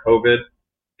spread of COVID,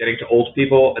 getting to old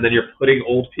people, and then you're putting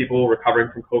old people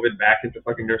recovering from COVID back into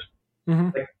fucking nursing. Mm-hmm.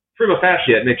 Like prima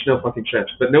facie, it makes no fucking sense.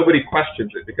 But nobody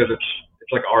questions it because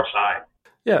it's like our side.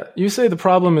 Yeah, you say the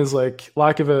problem is like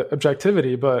lack of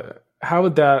objectivity, but how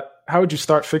would you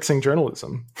start fixing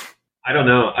journalism? I don't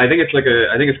know. I think it's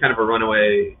kind of a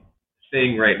runaway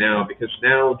thing right now because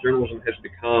now journalism has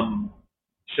become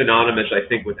synonymous, I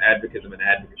think, with advocatism and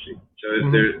advocacy. So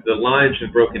mm-hmm. the lines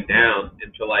have broken down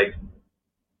into like,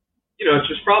 it's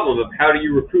this problem of how do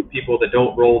you recruit people that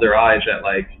don't roll their eyes at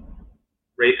like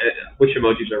which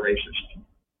emojis are racist.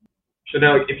 So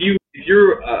now if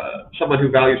you're someone who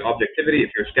values objectivity, if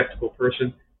you're a skeptical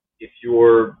person, if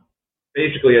you're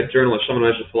basically a journalist, someone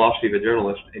who has the philosophy of a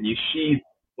journalist, and you see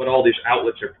what all these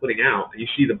outlets are putting out, and you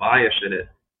see the bias in it,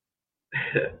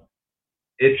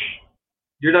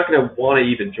 you're not going to want to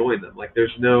even join them. Like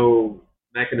there's no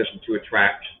mechanism to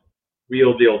attract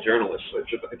real deal journalists. So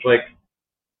it's like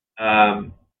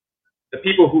the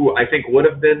people who I think would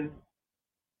have been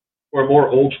who are more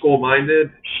old school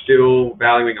minded, still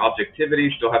valuing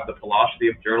objectivity, still have the philosophy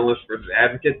of journalist versus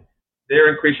advocate,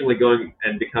 they're increasingly going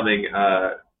and becoming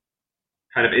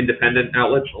kind of independent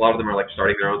outlets. A lot of them are like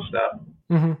starting their own stuff.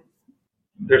 Mm-hmm.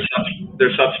 There's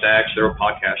Substacks, there are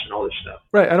podcasts and all this stuff.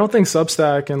 Right. I don't think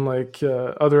Substack and like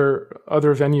other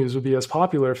venues would be as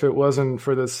popular if it wasn't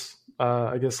for this,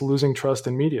 I guess, losing trust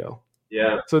in media.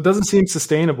 Yeah. So it doesn't seem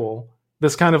sustainable.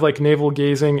 This kind of like navel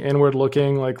gazing, inward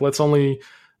looking, like let's only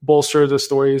bolster the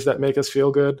stories that make us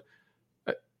feel good.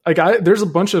 Like there's a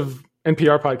bunch of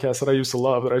NPR podcasts that I used to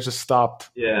love that I just stopped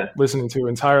listening to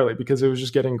entirely because it was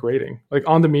just getting grating. Like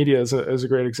On the Media is a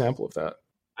great example of that.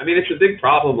 I mean, it's a big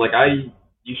problem. Like I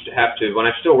used to have to, when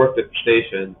I still worked at the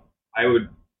station, I would,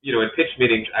 in pitch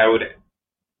meetings,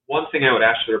 one thing I would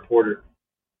ask the reporter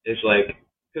is like,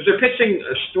 because they're pitching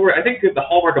a story. I think that the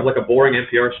hallmark of like a boring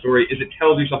NPR story is it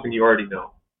tells you something you already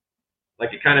know.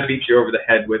 Like it kind of beats you over the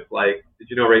head with like, did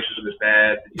you know racism is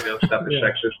bad? Did you know stuff is Yeah.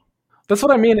 sexist? That's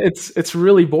what I mean. It's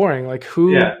really boring. Like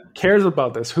who Yeah. cares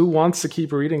about this? Who wants to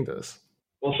keep reading this?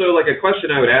 Well, so like a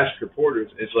question I would ask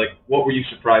reporters is like, what were you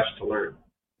surprised to learn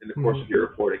in the course of your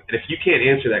reporting? And if you can't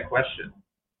answer that question,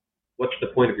 what's the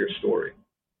point of your story?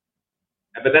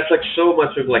 But that's like so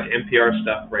much of like NPR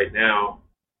stuff right now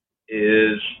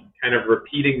is kind of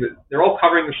repeating. They're all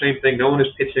covering the same thing. No one is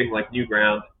pitching like new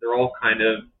ground. They're all kind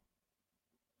of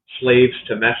slaves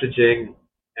to messaging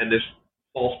and this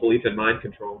false belief in mind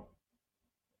control.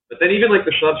 But then even like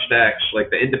the Substacks, like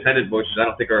the independent voices, I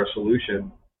don't think are a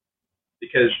solution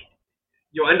because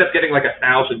you'll end up getting like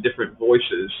 1,000 different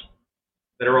voices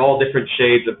that are all different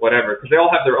shades of whatever because they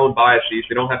all have their own biases.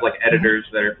 They don't have like editors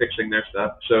that are fixing their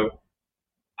stuff. So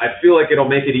I feel like it'll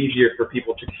make it easier for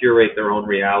people to curate their own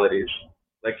realities.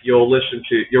 Like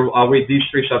I'll read these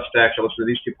 3 Substacks, I'll listen to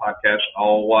these 2 podcasts,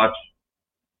 I'll watch,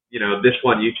 this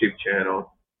one YouTube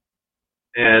channel.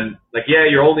 And like, yeah,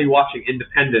 you're only watching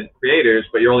independent creators,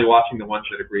 but you're only watching the ones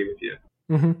that agree with you.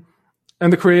 Mm-hmm.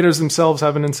 And the creators themselves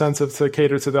have an incentive to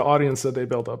cater to the audience that they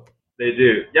build up. They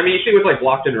do. I mean, you see with like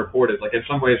Blocked and Reported, like in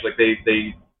some ways, like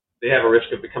they have a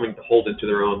risk of becoming beholden to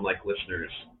their own like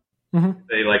listeners. Mm-hmm.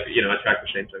 They like, attract the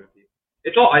same type of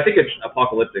people. I think it's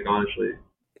apocalyptic, honestly,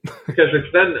 because it's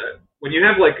then when you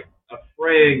have like a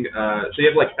fraying, so you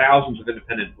have like thousands of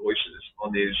independent voices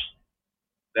on these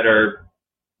that are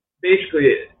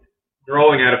basically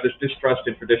growing out of this distrust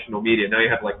in traditional media. Now you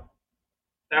have like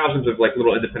thousands of like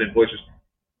little independent voices.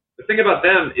 The thing about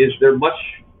them is they're much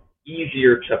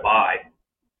easier to buy,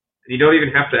 and you don't even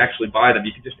have to actually buy them.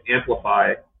 You can just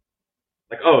amplify.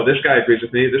 Like, oh, this guy agrees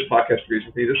with me, this podcast agrees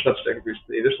with me, this Substack agrees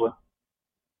with me, this one.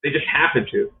 They just happen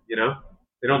to,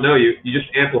 They don't know you. You just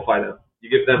amplify them. You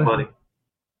give them money.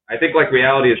 I think like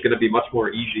reality is going to be much more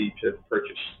easy to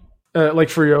purchase. Like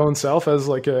for your own self as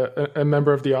like a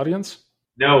member of the audience?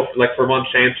 No, like for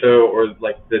Monsanto or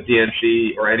like the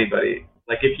DNC or anybody.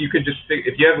 Like if you could just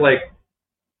if you have like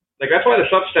that's why the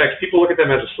Substacks, people look at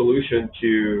them as a solution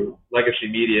to legacy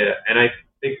media, and I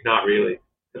think not really.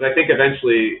 Because I think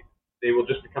eventually they will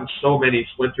just become so many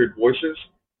splintered voices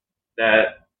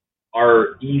that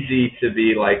are easy to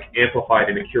be like amplified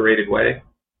in a curated way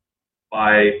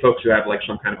by folks who have like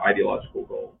some kind of ideological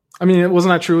goal. I mean,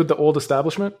 wasn't that true with the old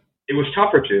establishment? It was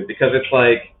tougher to, because it's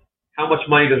like, how much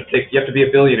money does it take? You have to be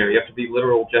a billionaire. You have to be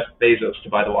literal Jeff Bezos to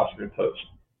buy the Washington Post.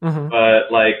 Mm-hmm.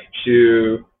 But like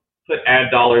to put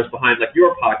ad dollars behind like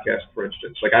your podcast, for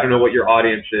instance, like I don't know what your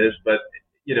audience is, but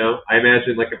I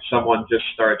imagine like if someone just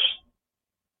starts,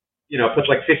 puts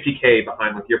like $50K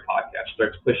behind like your podcast,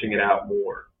 starts pushing it out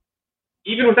more,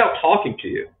 even without talking to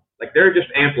you, like they're just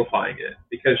amplifying it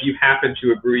because you happen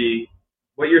to agree.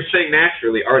 What you're saying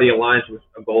naturally already aligns with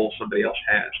a goal somebody else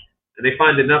has. And they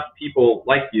find enough people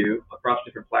like you across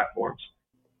different platforms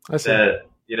that,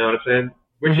 you know what I'm saying?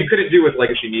 Which you couldn't do with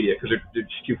legacy media because they're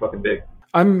just too fucking big.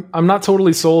 I'm not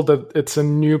totally sold that it's a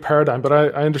new paradigm, but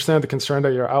I understand the concern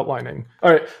that you're outlining. All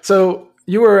right. So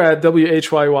you were at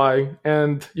WHYY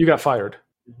and you got fired.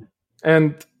 Mm-hmm.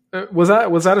 And was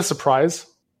that a surprise?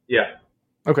 Yeah.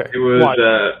 Okay. It was,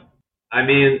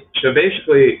 so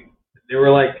basically they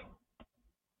were like,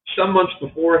 some months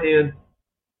beforehand,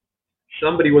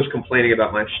 somebody was complaining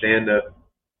about my stand-up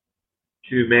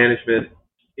to management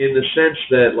in the sense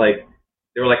that, like,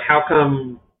 they were like, how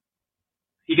come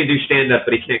he can do stand-up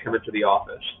but he can't come into the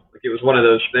office? Like, it was one of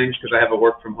those things because I have a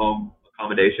work-from-home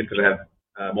accommodation because I have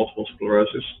multiple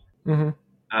sclerosis. Mm-hmm.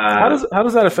 How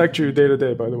does that affect you day to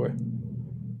day, by the way?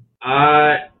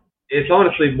 It's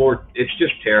honestly it's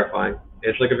just terrifying.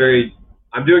 It's like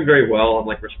I'm doing very well. I'm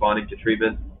like responding to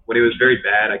treatment. When it was very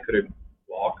bad, I couldn't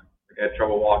walk. Like I had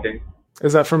trouble walking.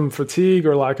 Is that from fatigue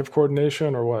or lack of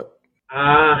coordination or what?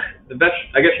 The best,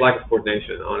 I guess, lack of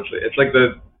coordination, honestly. It's like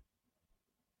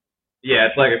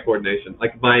it's lack of coordination.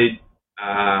 Like my,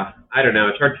 I don't know,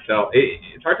 it's hard to tell.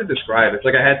 It's hard to describe. It's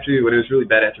like I had to, when it was really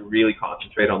bad, I had to really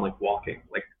concentrate on like walking,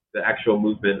 like the actual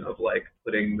movement of like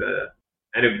putting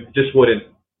and it just wouldn't,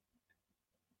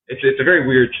 it's a very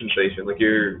weird sensation. Like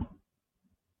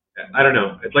I don't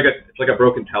know. It's like a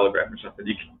broken telegraph or something.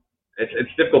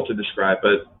 It's difficult to describe,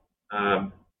 but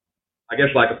I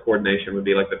guess lack of coordination would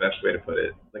be like the best way to put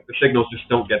it. Like the signals just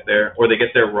don't get there, or they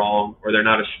get there wrong, or they're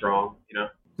not as strong.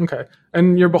 Okay.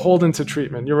 And you're beholden to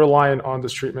treatment. You're reliant on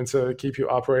this treatment to keep you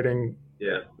operating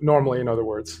normally, in other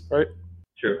words, right?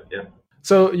 True. Yeah.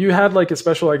 So you had like a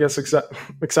special, I guess,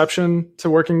 exception to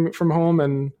working from home,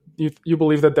 and you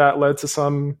believe that led to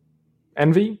some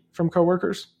envy from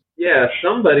coworkers? Yeah,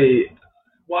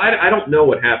 well, I don't know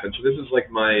what happened. So this is like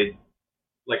my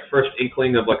like first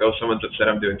inkling of like, oh, someone's upset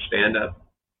I'm doing stand up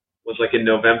was like in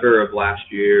November of last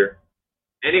year,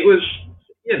 and it was,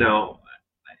 you know,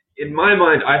 in my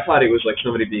mind, I thought it was like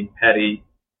somebody being petty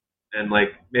and like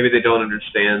maybe they don't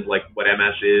understand like what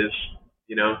MS is,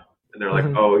 you know, and they're like,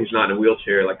 Mm-hmm. oh, he's not in a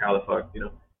wheelchair, like how the fuck, you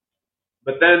know.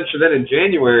 But then, so then in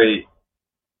January,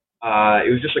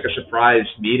 it was just like a surprise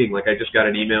meeting. Like I just got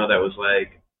an email that was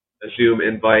like a Zoom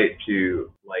invite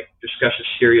to like discuss a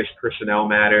serious personnel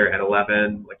matter at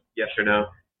 11, like yes or no,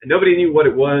 and nobody knew what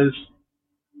it was.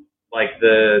 Like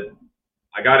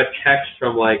I got a text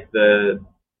from like the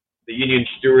union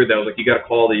steward that was like, you got to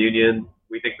call the union.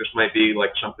 We think this might be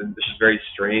like something. This is very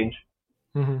strange.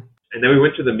 Mm-hmm. And then we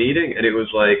went to the meeting, and it was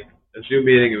like a Zoom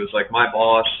meeting. It was like my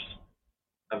boss,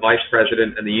 a vice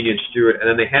president, and the union steward. And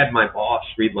then they had my boss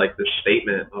read like this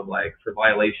statement of like for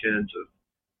violations of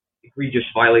egregious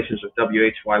violations of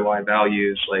WHYY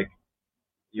values, like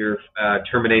your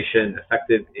termination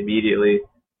effective immediately.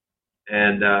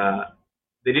 And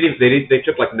they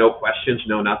took like no questions,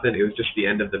 no nothing. It was just the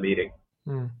end of the meeting.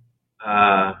 Mm.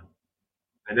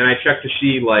 And then I checked to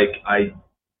see like I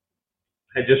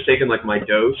had just taken like my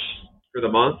dose for the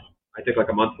month. I take like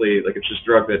a monthly, like it's this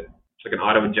drug that it's like an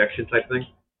auto injection type thing.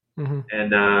 Mm-hmm.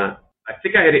 And I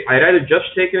think I had either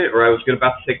just taken it or I was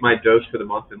about to take my dose for the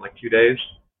month in like 2 days.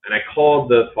 And I called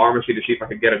the pharmacy to see if I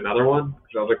could get another one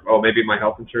because I was like, oh, maybe my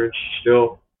health insurance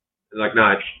still. And like,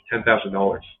 nah, it's $10,000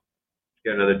 to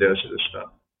get another dose of this stuff.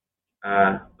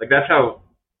 Like that's how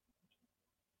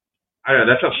I don't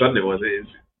know. That's how sudden it was. It was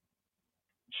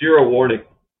zero warning,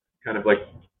 kind of like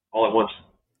all at once.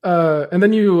 And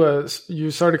then you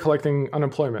started collecting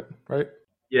unemployment, right?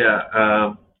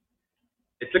 Yeah.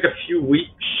 It took a few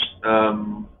weeks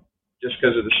just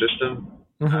because of the system.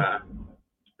 Mm-hmm.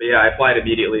 But yeah, I applied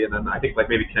immediately, and then I think like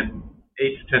maybe 8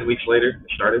 to 10 weeks later,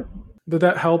 it started. Did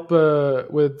that help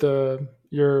with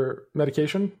your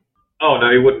medication? Oh,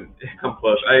 no, it wouldn't come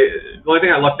close. The only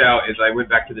thing I lucked out is I went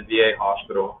back to the VA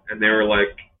hospital, and they were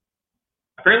like,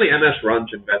 apparently MS runs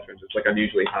in veterans. It's like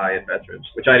unusually high in veterans,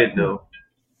 which I didn't know.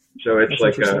 So it's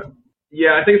That's like,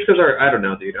 yeah, I think it's because I don't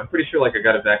know, dude. I'm pretty sure like I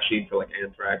got a vaccine for like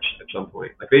anthrax at some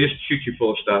point. Like they just shoot you full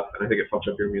of stuff, and I think it fucks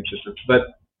up your immune system.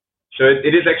 But so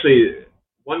it is actually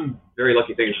one very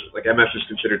lucky thing is like MS is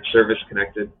considered service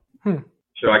connected.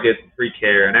 So I get free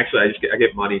care, and actually I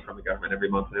get money from the government every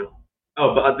month now.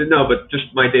 Oh, but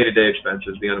just my day-to-day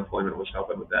expenses, the unemployment was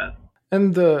helping with that.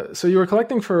 And so you were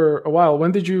collecting for a while.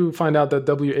 When did you find out that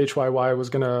WHYY was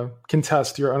going to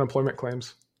contest your unemployment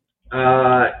claims?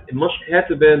 It must have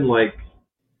to been like,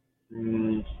 I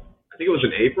think it was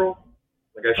in April.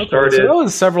 Like I started. So that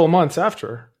was several months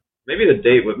after. Maybe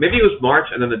it was March,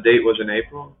 and then the date was in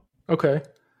April. Okay.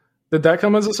 Did that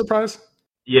come as a surprise?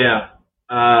 Yeah.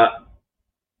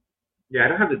 Yeah, I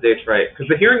don't have the dates right because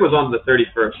the hearing was on the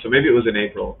 31st, so maybe it was in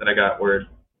April that I got word.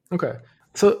 Okay.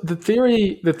 So the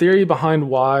theory behind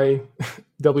why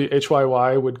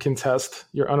WHYY would contest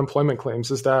your unemployment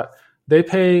claims is that they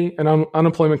pay an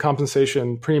unemployment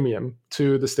compensation premium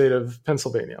to the state of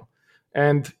Pennsylvania,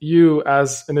 and you,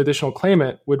 as an additional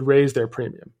claimant, would raise their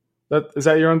premium. Is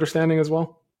that your understanding as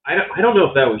well? I don't know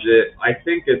if that was it. I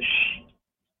think it's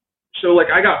so like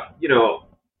I got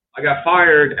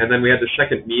fired, and then we had the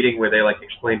second meeting where they like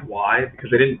explained why,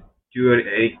 because they didn't do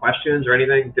any questions or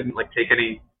anything, didn't like take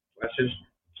any questions.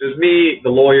 So it was me, the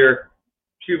lawyer,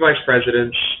 2 vice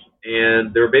presidents,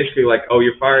 and they were basically like, oh,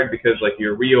 you're fired because like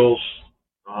your reels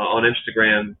on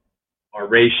Instagram are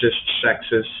racist,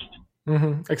 sexist,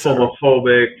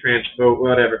 homophobic, transphobic,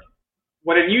 whatever.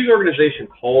 When a news organization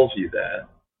calls you that,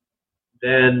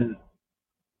 then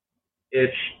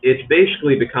it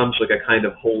basically becomes like a kind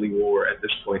of holy war at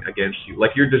this point against you.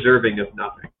 Like you're deserving of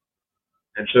nothing.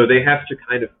 And so they have to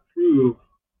kind of prove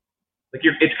like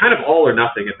it's kind of all or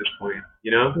nothing at this point,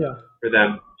 you know, for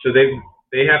them. So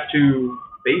they have to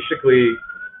basically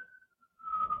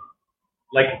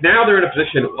like now they're in a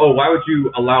position, oh, why would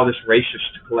you allow this racist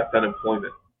to collect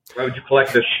unemployment? Why would you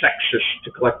collect this sexist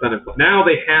to collect unemployment? Now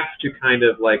they have to kind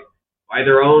of like by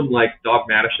their own like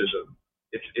dogmaticism.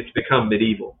 It's become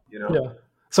medieval, you know? Yeah.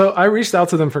 So I reached out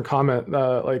to them for comment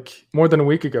like more than a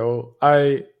week ago.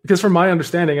 Because from my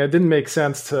understanding, it didn't make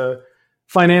sense to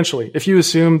financially, if you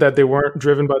assume that they weren't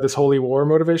driven by this holy war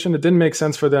motivation, it didn't make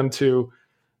sense for them to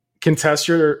contest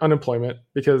your unemployment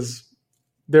because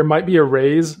there might be a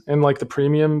raise in like the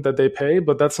premium that they pay,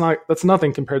 but that's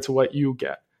nothing compared to what you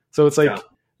get. So it's like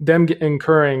them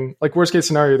incurring, like worst case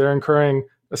scenario, they're incurring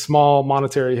a small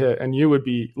monetary hit and you would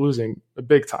be losing a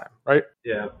big time, right?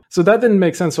 Yeah. So that didn't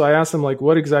make sense. So I asked them like,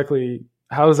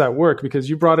 how does that work? Because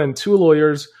you brought in 2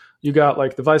 lawyers, you got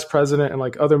like the vice president and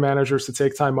like other managers to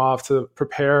take time off to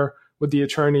prepare with the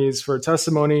attorneys for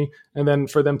testimony, and then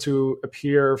for them to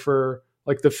appear for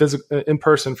like the physical in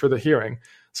person for the hearing.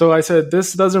 So I said,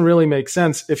 this doesn't really make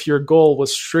sense if your goal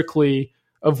was strictly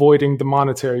avoiding the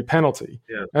monetary penalty.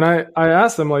 Yeah. And I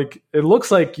asked them, like, it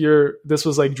looks like this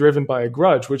was like driven by a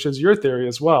grudge, which is your theory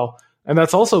as well. And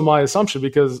that's also my assumption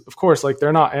because, of course, like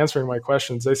they're not answering my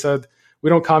questions. They said,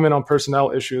 we don't comment on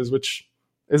personnel issues, which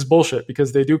is bullshit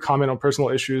because they do comment on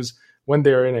personal issues when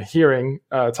they're in a hearing,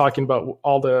 talking about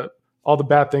all the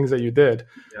bad things that you did.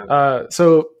 Yeah.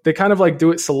 So they kind of like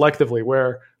do it selectively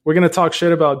where we're going to talk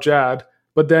shit about Jad,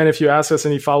 but then if you ask us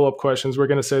any follow-up questions, we're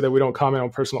going to say that we don't comment on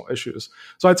personal issues.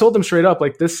 So I told them straight up,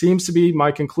 like, this seems to be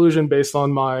my conclusion based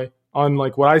on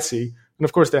like what I see. And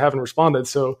of course they haven't responded.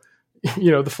 So,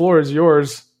 the floor is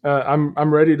yours.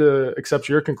 I'm ready to accept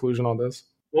your conclusion on this.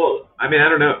 Well, I mean, I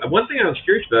don't know. One thing I was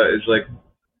curious about is like,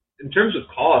 in terms of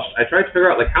cost, I tried to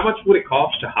figure out like how much would it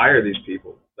cost to hire these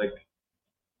people? Like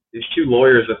these 2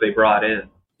 lawyers that they brought in.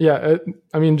 Yeah,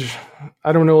 I mean,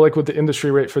 I don't know like what the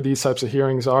industry rate for these types of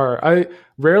hearings are. I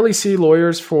rarely see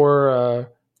lawyers for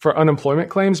unemployment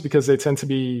claims because they tend to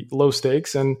be low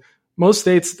stakes, and most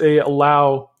states they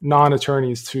allow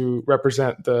non-attorneys to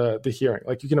represent the hearing.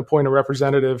 Like you can appoint a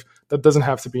representative that doesn't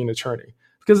have to be an attorney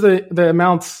because the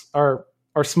amounts are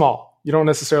small. You don't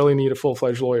necessarily need a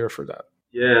full-fledged lawyer for that.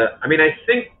 Yeah, I mean, I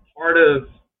think part of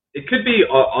it could be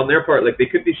on their part, like they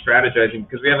could be strategizing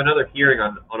because we have another hearing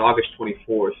on August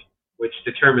 24th, which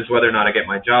determines whether or not I get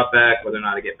my job back, whether or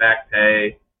not I get back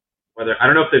pay, whether I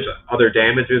don't know if there's other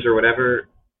damages or whatever.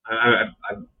 I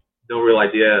have no real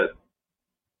idea,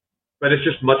 but it's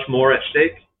just much more at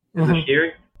stake in this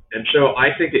hearing. And so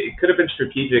I think it could have been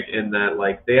strategic in that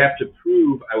like they have to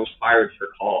prove I was fired for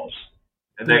cause.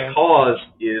 And that cause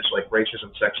is like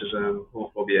racism, sexism,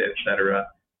 homophobia, etc.,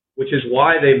 which is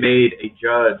why they made a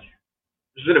judge.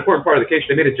 This is an important part of the case.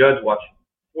 They made a judge watch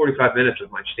 45 minutes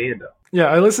of my stand-up. Yeah,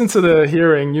 I listened to the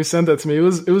hearing. You sent that to me. It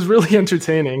was really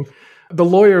entertaining. The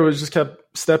lawyer was just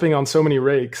kept stepping on so many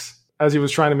rakes as he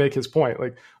was trying to make his point.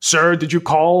 Like, sir, did you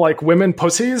call like women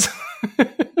pussies?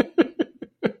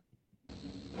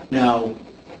 Now,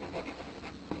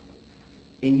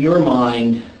 in your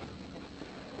mind,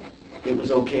 it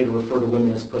was okay to refer to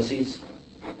women as pussies?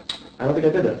 I don't think I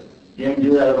did that. You didn't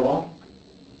do that at all?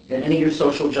 In any of your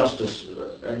social justice,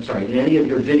 in any of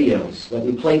your videos that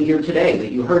we played here today,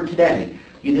 that you heard today,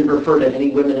 you didn't refer to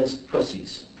any women as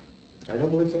pussies? I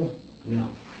don't believe so. No.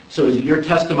 So is it your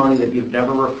testimony that you've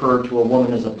never referred to a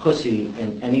woman as a pussy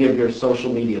in any of your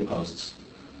social media posts?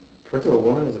 Refer to a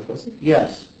woman as a pussy?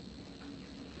 Yes.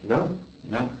 No.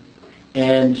 No.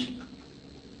 And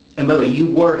by the way, you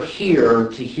were here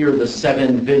to hear the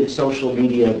 7 social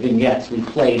media vignettes we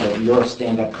played of your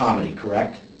stand-up comedy,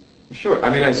 correct? Sure. I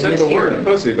mean, I said the word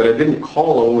pussy, but I didn't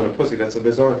call a woman a pussy. That's a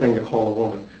bizarre thing to call a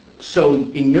woman. So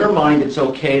in your mind, it's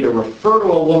okay to refer to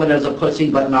a woman as a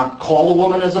pussy, but not call a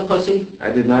woman as a pussy?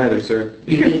 I did neither, sir.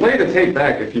 You can play the tape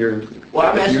back if you're...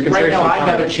 Well, I'm asking right now, I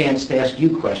have a chance to ask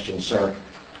you questions, sir.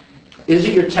 Is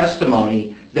it your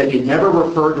testimony that you never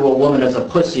referred to a woman as a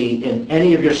pussy in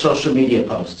any of your social media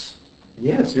posts?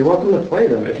 Yes, you're welcome to play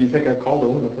them if you think I called a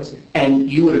woman a pussy. And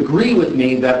you would agree with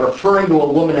me that referring to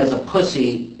a woman as a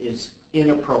pussy is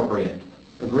inappropriate.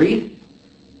 Agreed?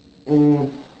 I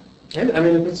mean,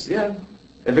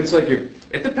 if it's like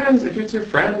it depends. If it's your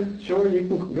friend, sure, you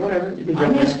can, whatever. You can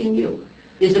I'm asking you,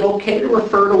 is it okay to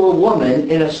refer to a woman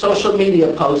in a social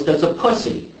media post as a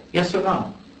pussy? Yes or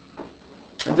no?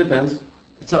 It depends.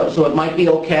 So it might be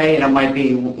okay and it might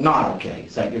be not okay.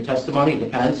 Is that your testimony? It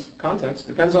depends? Context.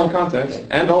 Depends on context. Okay.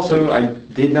 And also, I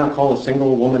did not call a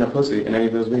single woman a pussy in any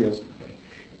of those videos.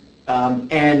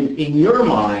 And in your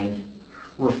mind,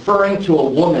 referring to a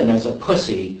woman as a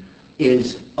pussy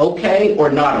is okay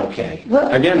or not okay?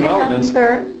 Well, again, relevance.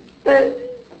 Sir,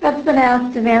 that's been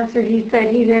asked and answered. He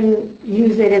said he didn't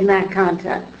use it in that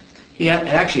context. It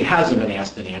actually hasn't been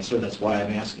asked and answered. That's why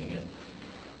I'm asking it.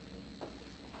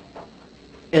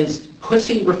 Is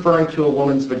pussy referring to a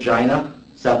woman's vagina?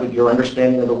 Is that what your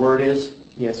understanding of the word is?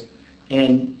 Yes.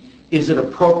 And is it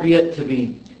appropriate to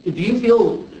be, do you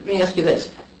feel, let me ask you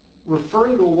this,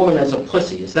 referring to a woman as a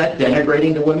pussy, is that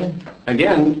denigrating to women?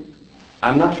 Again,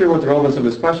 I'm not sure what the relevance of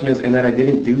this question is in that I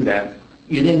didn't do that.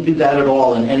 You didn't do that at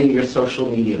all in any of your social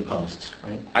media posts,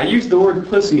 right? I used the word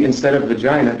pussy instead of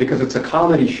vagina because it's a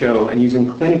comedy show and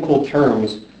using clinical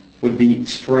terms would be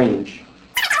strange.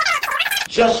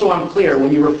 Just so I'm clear,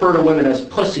 when you refer to women as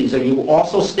pussies, are you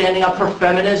also standing up for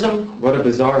feminism? What a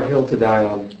bizarre hill to die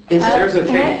on. There's a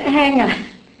hang on.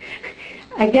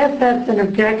 I guess that's an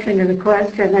objection to the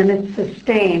question, and it's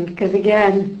sustained, because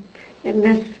again, in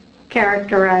this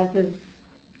characterizes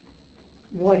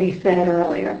what he said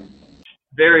earlier.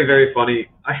 Very, very funny.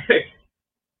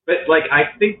 But like,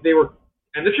 I think they were,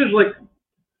 and this is like,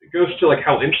 it goes to like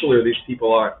how insular these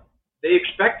people are. They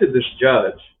expected this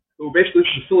judge, who basically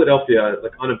this is a Philadelphia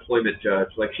like unemployment judge.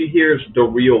 Like she hears the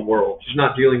real world. She's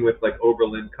not dealing with like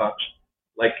Oberlin cucks.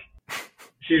 Like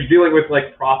she's dealing with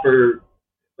like proper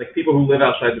like people who live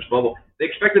outside this bubble. They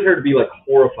expected her to be like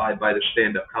horrified by this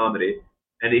stand-up comedy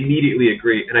and immediately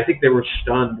agree. And I think they were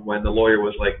stunned when the lawyer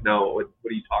was like, "No, what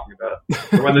are you talking about?"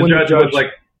 Or when the judge was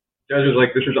like,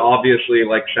 "This is obviously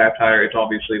like satire. It's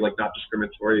obviously like not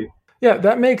discriminatory." Yeah,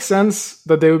 that makes sense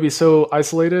that they would be so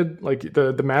isolated, like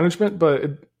the management, but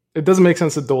it doesn't make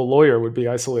sense that the lawyer would be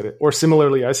isolated or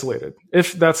similarly isolated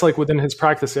if that's like within his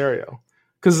practice area.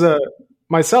 Because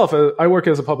myself, I work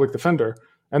as a public defender,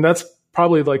 and that's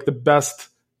probably like the best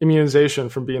immunization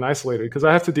from being isolated because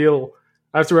I have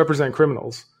to represent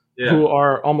criminals who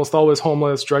are almost always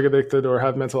homeless, drug addicted, or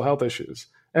have mental health issues.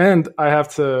 And I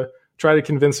have to try to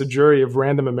convince a jury of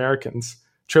random Americans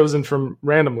chosen from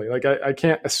randomly. Like I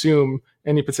can't assume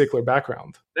any particular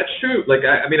background. That's true. Like,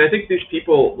 I mean, I think these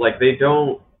people, like, they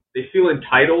feel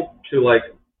entitled to like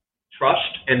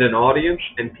trust and an audience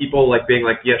and people like being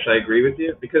like, yes, I agree with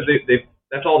you, because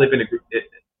that's all they've been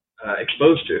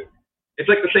exposed to. It's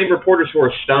like the same reporters who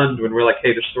are stunned when we're like,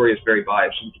 hey, this story is very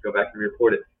biased, you need to go back and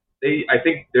report it. I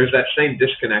think there's that same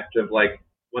disconnect of like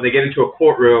when they get into a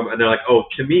courtroom and they're like, oh,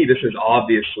 to me, this is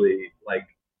obviously like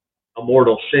a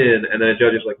mortal sin, and then a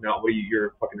judge is like, no,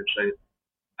 you're fucking insane.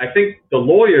 I think the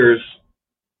lawyers,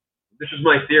 this is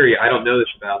my theory, I don't know this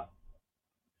about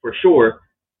for sure,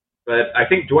 but I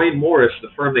think Dwayne Morris, the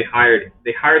firm they hired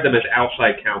them as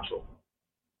outside counsel.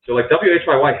 So like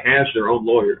WHYY has their own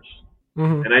lawyers.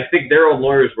 Mm-hmm. And I think their own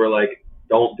lawyers were like,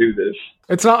 don't do this.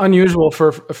 It's not unusual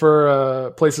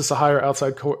for places to hire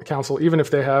outside counsel, even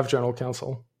if they have general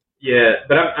counsel. Yeah,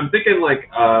 but I'm thinking like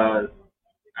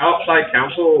outside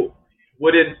counsel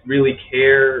wouldn't really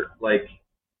care. Like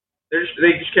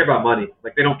they just care about money.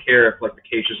 Like they don't care if like the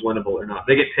case is winnable or not.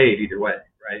 They get paid either way,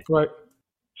 right? Right.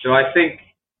 So I think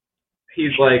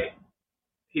he's like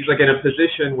in a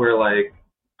position where like,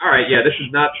 all right, yeah, this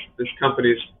is nuts. This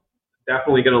company's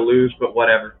definitely going to lose, but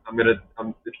whatever.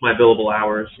 It's my billable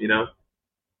hours, you know?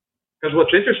 Because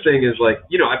what's interesting is like,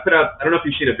 you know, I don't know if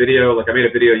you've seen a video, like I made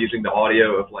a video using the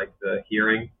audio of like the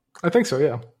hearing. I think so,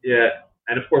 yeah. Yeah.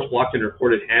 And of course, Blockchain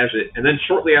Reported has it. And then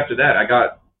shortly after that, I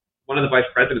got one of the vice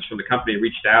presidents from the company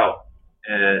reached out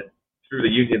and through the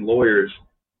union lawyers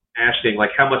asking like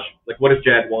what does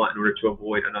Jad want in order to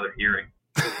avoid another hearing?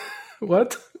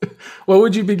 What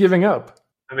would you be giving up?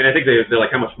 I mean, I think they're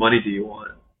like, how much money do you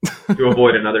want to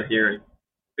avoid another hearing?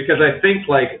 Because I think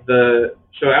like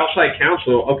so outside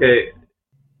counsel, okay,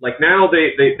 like now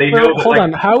they know. Hold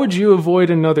on, how would you avoid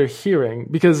another hearing?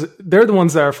 Because they're the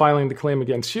ones that are filing the claim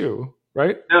against you,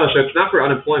 right? No, so it's not for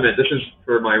unemployment. This is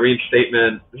for my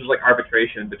reinstatement. This is like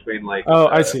arbitration between like. Oh,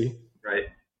 I see. Right.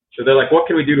 So they're like, what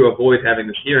can we do to avoid having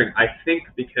this hearing? I think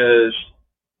because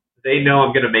they know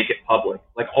I'm going to make it public.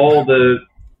 Like all the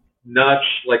nuts,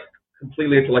 like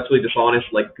completely intellectually dishonest,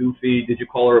 like goofy, did you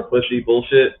call her a pussy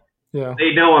bullshit? Yeah.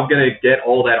 They know I'm going to get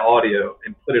all that audio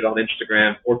and put it on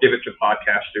Instagram or give it to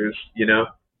podcasters, you know?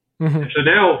 Mm-hmm. And so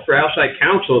now for outside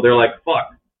counsel, they're like,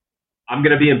 fuck, I'm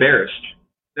going to be embarrassed.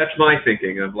 That's my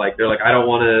thinking of like, they're like, I don't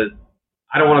want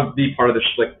to be part of this.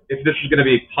 Like if this is going to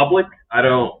be public, I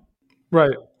don't.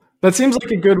 Right. That seems like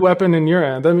a good weapon in your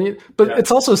end. I mean, but yeah. It's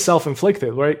also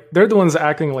self-inflicted, right? They're the ones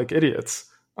acting like idiots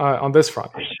on this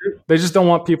front. They just don't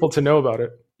want people to know about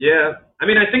it. Yeah. I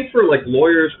mean, I think for like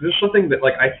lawyers, there's something that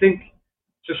like, I think,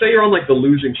 so say you're on like the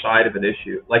losing side of an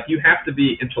issue, like you have to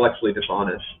be intellectually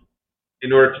dishonest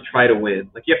in order to try to win.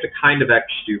 Like you have to kind of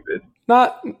act stupid.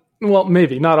 Well,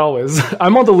 maybe, not always.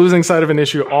 I'm on the losing side of an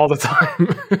issue all the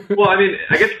time. Well, I mean,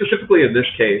 I guess specifically in this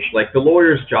case, like the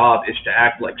lawyer's job is to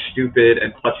act like stupid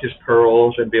and clutch his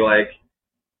pearls and be like,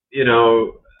 you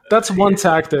know. That's one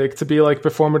tactic, to be like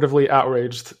performatively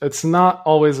outraged. It's not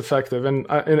always effective. And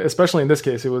especially in this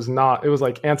case, it was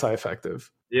like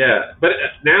anti-effective. Yeah, but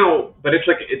it's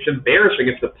like, it's embarrassing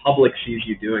if the public sees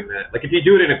you doing that. Like if you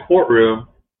do it in a courtroom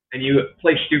and you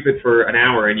play stupid for an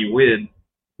hour and you win,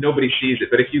 nobody sees it.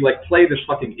 But if you like play this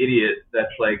fucking idiot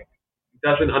that's like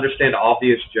doesn't understand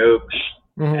obvious jokes,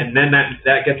 mm-hmm. and then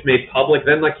that gets made public,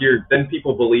 then like then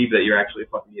people believe that you're actually a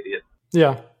fucking idiot.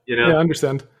 Yeah. You know? Yeah, I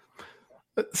understand.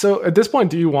 So at this point,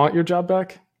 do you want your job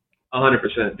back?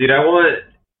 100%. Dude,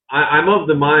 I'm of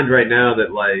the mind right now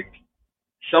that like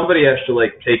somebody has to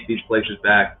like take these places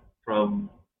back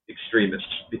from extremists,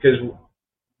 because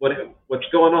what's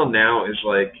going on now is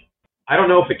like I don't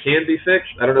know if it can be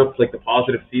fixed. I don't know if like the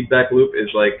positive feedback loop is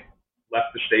like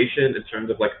left the station in terms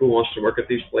of like who wants to work at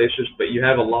these places, but you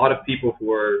have a lot of people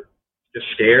who are just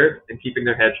scared and keeping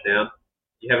their heads down.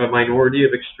 You have a minority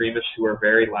of extremists who are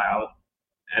very loud,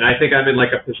 and I think I'm in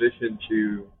like a position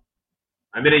to,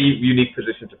 I'm in a unique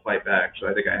position to fight back. So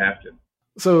I think I have to.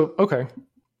 So, okay.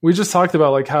 We just talked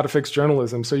about like how to fix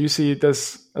journalism. So you see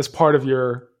this as part of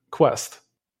your quest.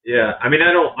 Yeah. I mean,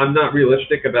 I'm not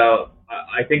realistic about,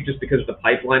 I think just because the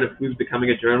pipeline of who's becoming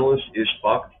a journalist is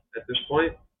fucked at this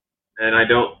point. And I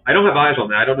don't have eyes on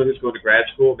that. I don't know who's going to grad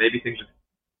school. Maybe things have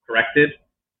corrected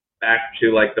back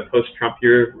to like the post-Trump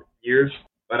years.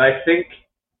 But I think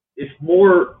it's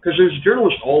more, because there's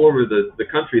journalists all over the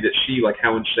country that see like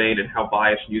how insane and how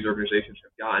biased news organizations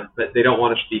have gotten, but they don't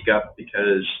want to speak up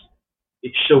because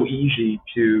it's so easy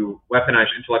to weaponize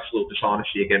intellectual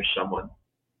dishonesty against someone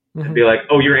and be like,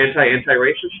 oh, you're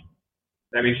anti-racist?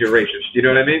 That means you're racist. You know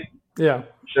what I mean? Yeah.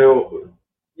 So,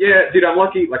 yeah, dude, I'm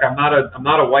lucky. Like, I'm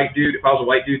not a white dude. If I was a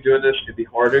white dude doing this, it'd be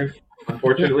harder,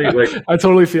 unfortunately. Like, I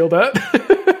totally feel that.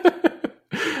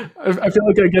 I feel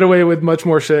like I get away with much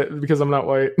more shit because I'm not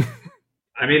white.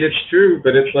 I mean, it's true,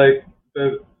 but it's like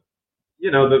the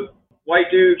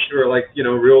white dudes who are like,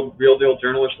 real deal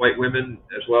journalists, white women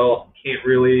as well, can't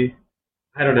really,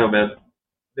 I don't know, man.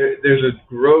 There's a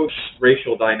gross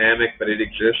racial dynamic, but it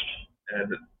exists.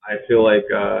 And I feel like,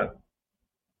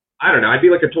 I don't know, I'd be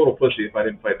like a total pussy if I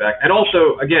didn't fight back. And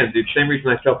also, again, dude, same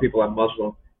reason I tell people I'm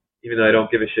Muslim, even though I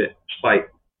don't give a shit. Spite.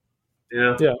 You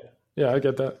know? Yeah, I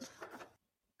get that.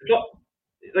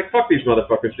 It's like, fuck these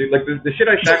motherfuckers, dude. Like, the shit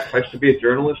I sacrificed to be a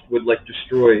journalist would, like,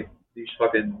 destroy these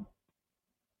fucking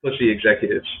pussy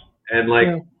executives. And, like,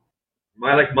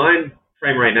 my, like, mind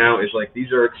frame right now is, like,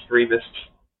 these are extremists.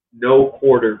 No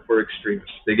quarter for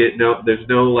extremists. They get there's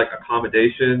no, like,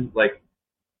 accommodation. Like,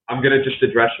 I'm going to just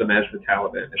address them as the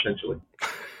Taliban, essentially.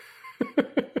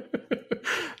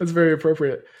 That's very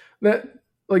appropriate. That,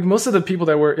 like, most of the people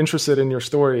that were interested in your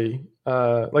story,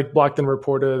 like Blocked and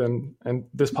Reported and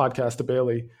this podcast, The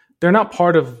Bailey, they're not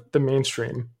part of the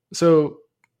mainstream. So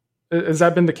has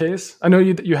that been the case? I know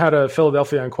you had a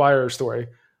Philadelphia Inquirer story,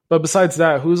 but besides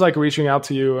that, who's like reaching out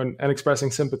to you and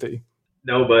expressing sympathy?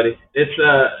 Nobody. It's,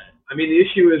 I mean, the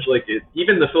issue is like,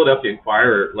 even the Philadelphia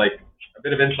Inquirer, like a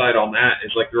bit of insight on that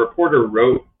is like the reporter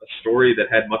wrote a story that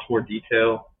had much more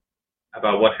detail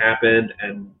about what happened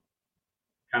and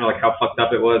kind of like how fucked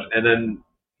up it was. And then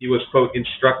he was, quote,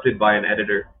 instructed by an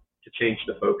editor to change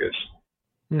the focus.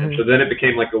 And so then it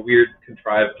became like a weird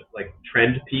contrived like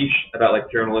trend piece about like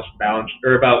journalists about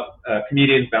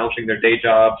comedians balancing their day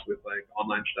jobs with like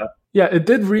online stuff. Yeah, it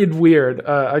did read weird.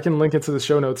 I can link it to the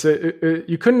show notes.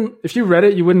 You couldn't, if you read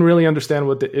it, you wouldn't really understand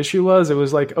what the issue was. It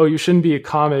was like, oh, you shouldn't be a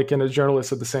comic and a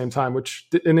journalist at the same time,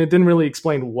 and it didn't really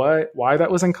explain why that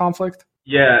was in conflict.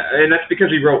 Yeah, and that's because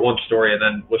he wrote one story and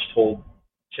then was told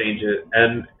change it.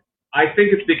 And I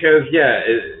think it's because,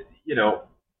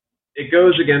 it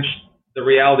goes against the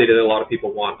reality that a lot of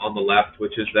people want on the left,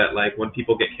 which is that like when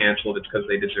people get canceled, it's because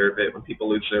they deserve it. When people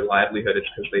lose their livelihood, it's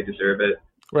because they deserve it.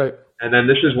 Right. And then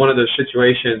this is one of those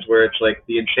situations where it's like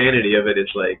the insanity of it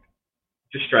is like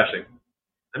distressing.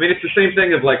 I mean, it's the same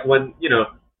thing of like when,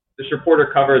 this reporter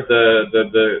covered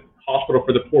the hospital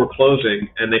for the poor closing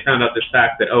and they found out this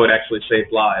fact that, oh, it actually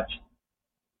saved lives.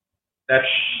 That's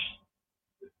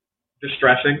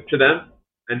distressing to them.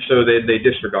 And so they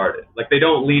disregard it. Like they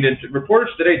don't lean into, reporters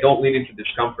today don't lean into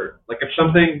discomfort. Like if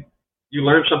you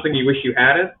learn something you wish you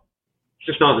hadn't, it's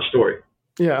just not the story.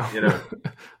 Yeah.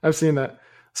 I've seen that.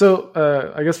 So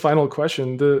I guess final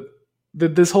question,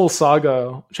 did this whole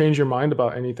saga change your mind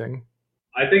about anything?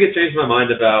 I think it changed my mind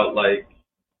about like,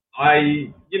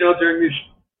 during these,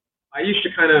 I used to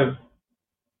kind of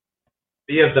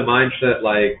be of the mindset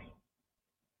like,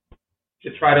 to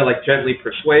try to like gently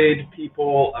persuade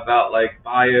people about like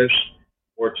bias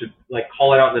or to like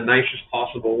call it out in the nicest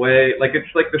possible way. Like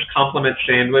it's like this compliment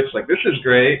sandwich, like this is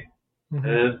great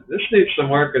and this needs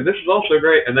some work and this is also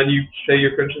great. And then you say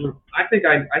your criticism. I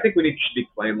think we need to speak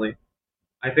plainly.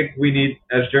 I think we need,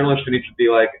 as journalists, we need to be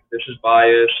like, this is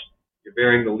bias, you're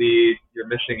bearing the lead, you're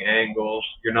missing angles,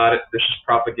 this is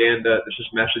propaganda, this is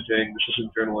messaging, this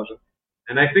isn't journalism.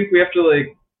 And I think we have to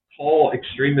like call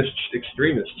extremists.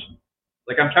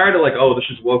 Like, I'm tired of like, oh, this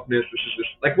is wokeness, this is this.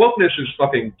 Like, wokeness is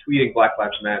fucking tweeting Black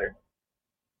Lives Matter.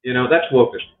 That's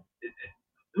wokeness.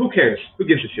 Who cares? Who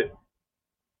gives a shit?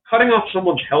 Cutting off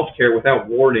someone's healthcare without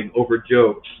warning over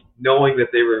jokes, knowing that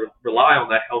they rely on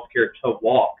that healthcare to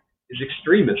walk, is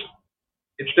extremism.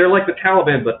 They're like the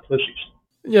Taliban, but pussies.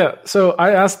 Yeah, so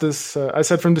I asked this, I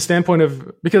said from the standpoint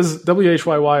of, because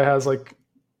WHYY has like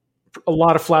a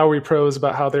lot of flowery prose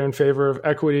about how they're in favor of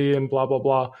equity and blah, blah,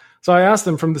 blah. So I asked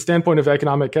them, from the standpoint of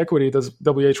economic equity, does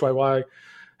WHYY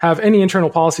have any internal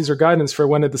policies or guidance for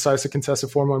when it decides to contest a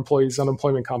former employee's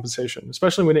unemployment compensation,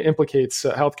 especially when it implicates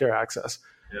healthcare access?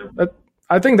 Yeah.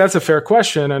 I think that's a fair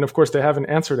question, and of course they haven't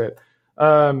answered it.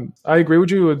 I agree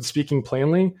with you with speaking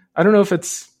plainly. I don't know if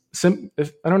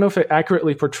I don't know if it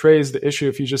accurately portrays the issue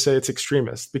if you just say it's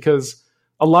extremist, because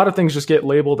a lot of things just get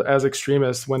labeled as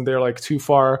extremist when they're like too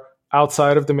far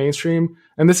outside of the mainstream.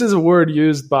 And this is a word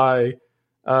used by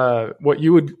what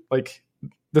you would like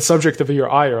the subject of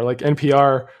your ire, like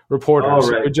NPR reporters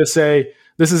would just say,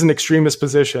 this is an extremist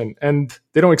position. And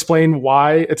they don't explain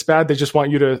why it's bad. They just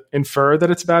want you to infer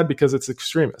that it's bad because it's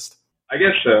extremist. I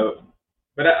guess so.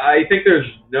 But I think there's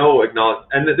no acknowledgement.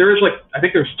 And there is I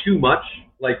think there's too much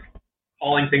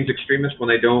calling things extremist when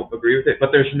they don't agree with it. But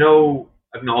there's no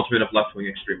acknowledgement of left-wing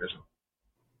extremism.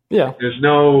 Yeah.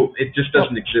 It just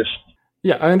doesn't exist.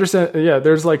 Yeah, I understand. Yeah,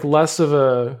 there's less of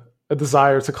a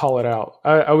desire to call it out.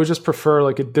 I would just prefer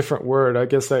a different word, I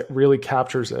guess, that really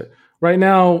captures it. Right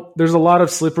now, there's a lot of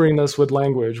slipperiness with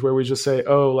language where we just say,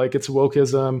 it's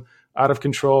wokeism, out of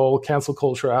control, cancel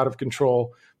culture, out of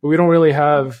control. But we don't really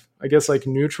have, I guess,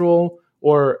 neutral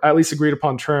or at least agreed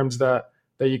upon terms that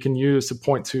you can use to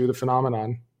point to the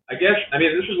phenomenon. I guess,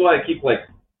 this is why I keep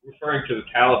referring to the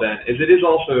Taliban, is it is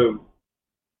also,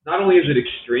 not only is it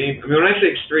extreme, when I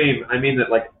say extreme, I mean that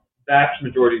vast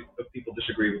majority of people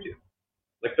disagree with you.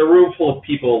 The room full of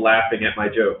people laughing at my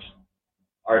jokes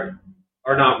are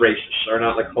not racists, are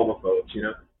not homophobes,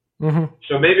 Mm-hmm.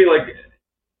 So maybe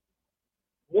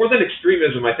more than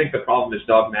extremism, I think the problem is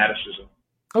dogmaticism.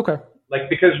 Okay.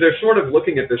 Because they're sort of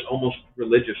looking at this almost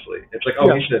religiously. It's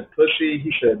he said pussy,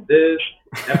 he said this,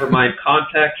 never mind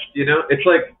context, It's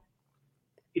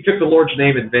he took the Lord's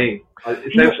name in vain,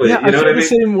 essentially. I feel the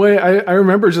same way. I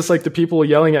remember just the people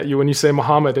yelling at you when you say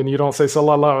Muhammad and you don't say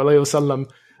Sallallahu Alaihi Wasallam.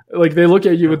 They look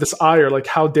at you with this ire,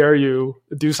 how dare you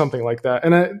do something like that?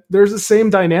 And there's the same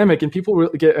dynamic, and people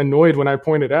really get annoyed when I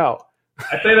point it out.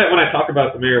 I say that when I talk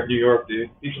about the mayor of New York, dude.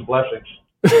 Peace and blessings.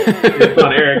 It's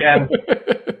on air again.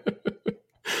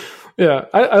 Yeah,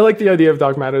 I like the idea of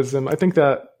dogmatism. I think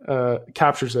that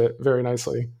captures it very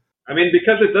nicely.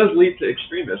 Because it does lead to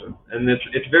extremism, and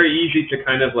it's very easy to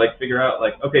kind of figure out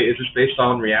okay, is this based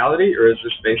on reality or is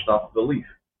this based off belief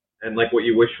and what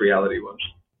you wish reality was?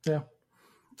 Yeah.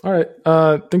 All right.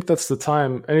 I think that's the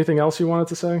time. Anything else you wanted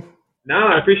to say? No,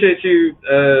 I appreciate you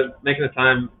making the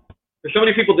time. There's so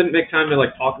many people didn't make time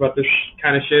to talk about this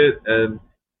kind of shit, and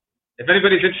if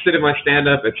anybody's interested in my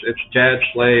stand-up, it's Jad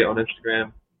Slay on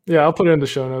Instagram. Yeah, I'll put it in the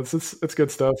show notes. It's good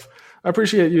stuff. I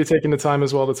appreciate you taking the time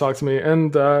as well to talk to me,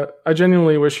 and I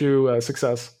genuinely wish you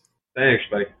success. Thanks,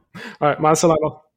 buddy. All right, ma salama.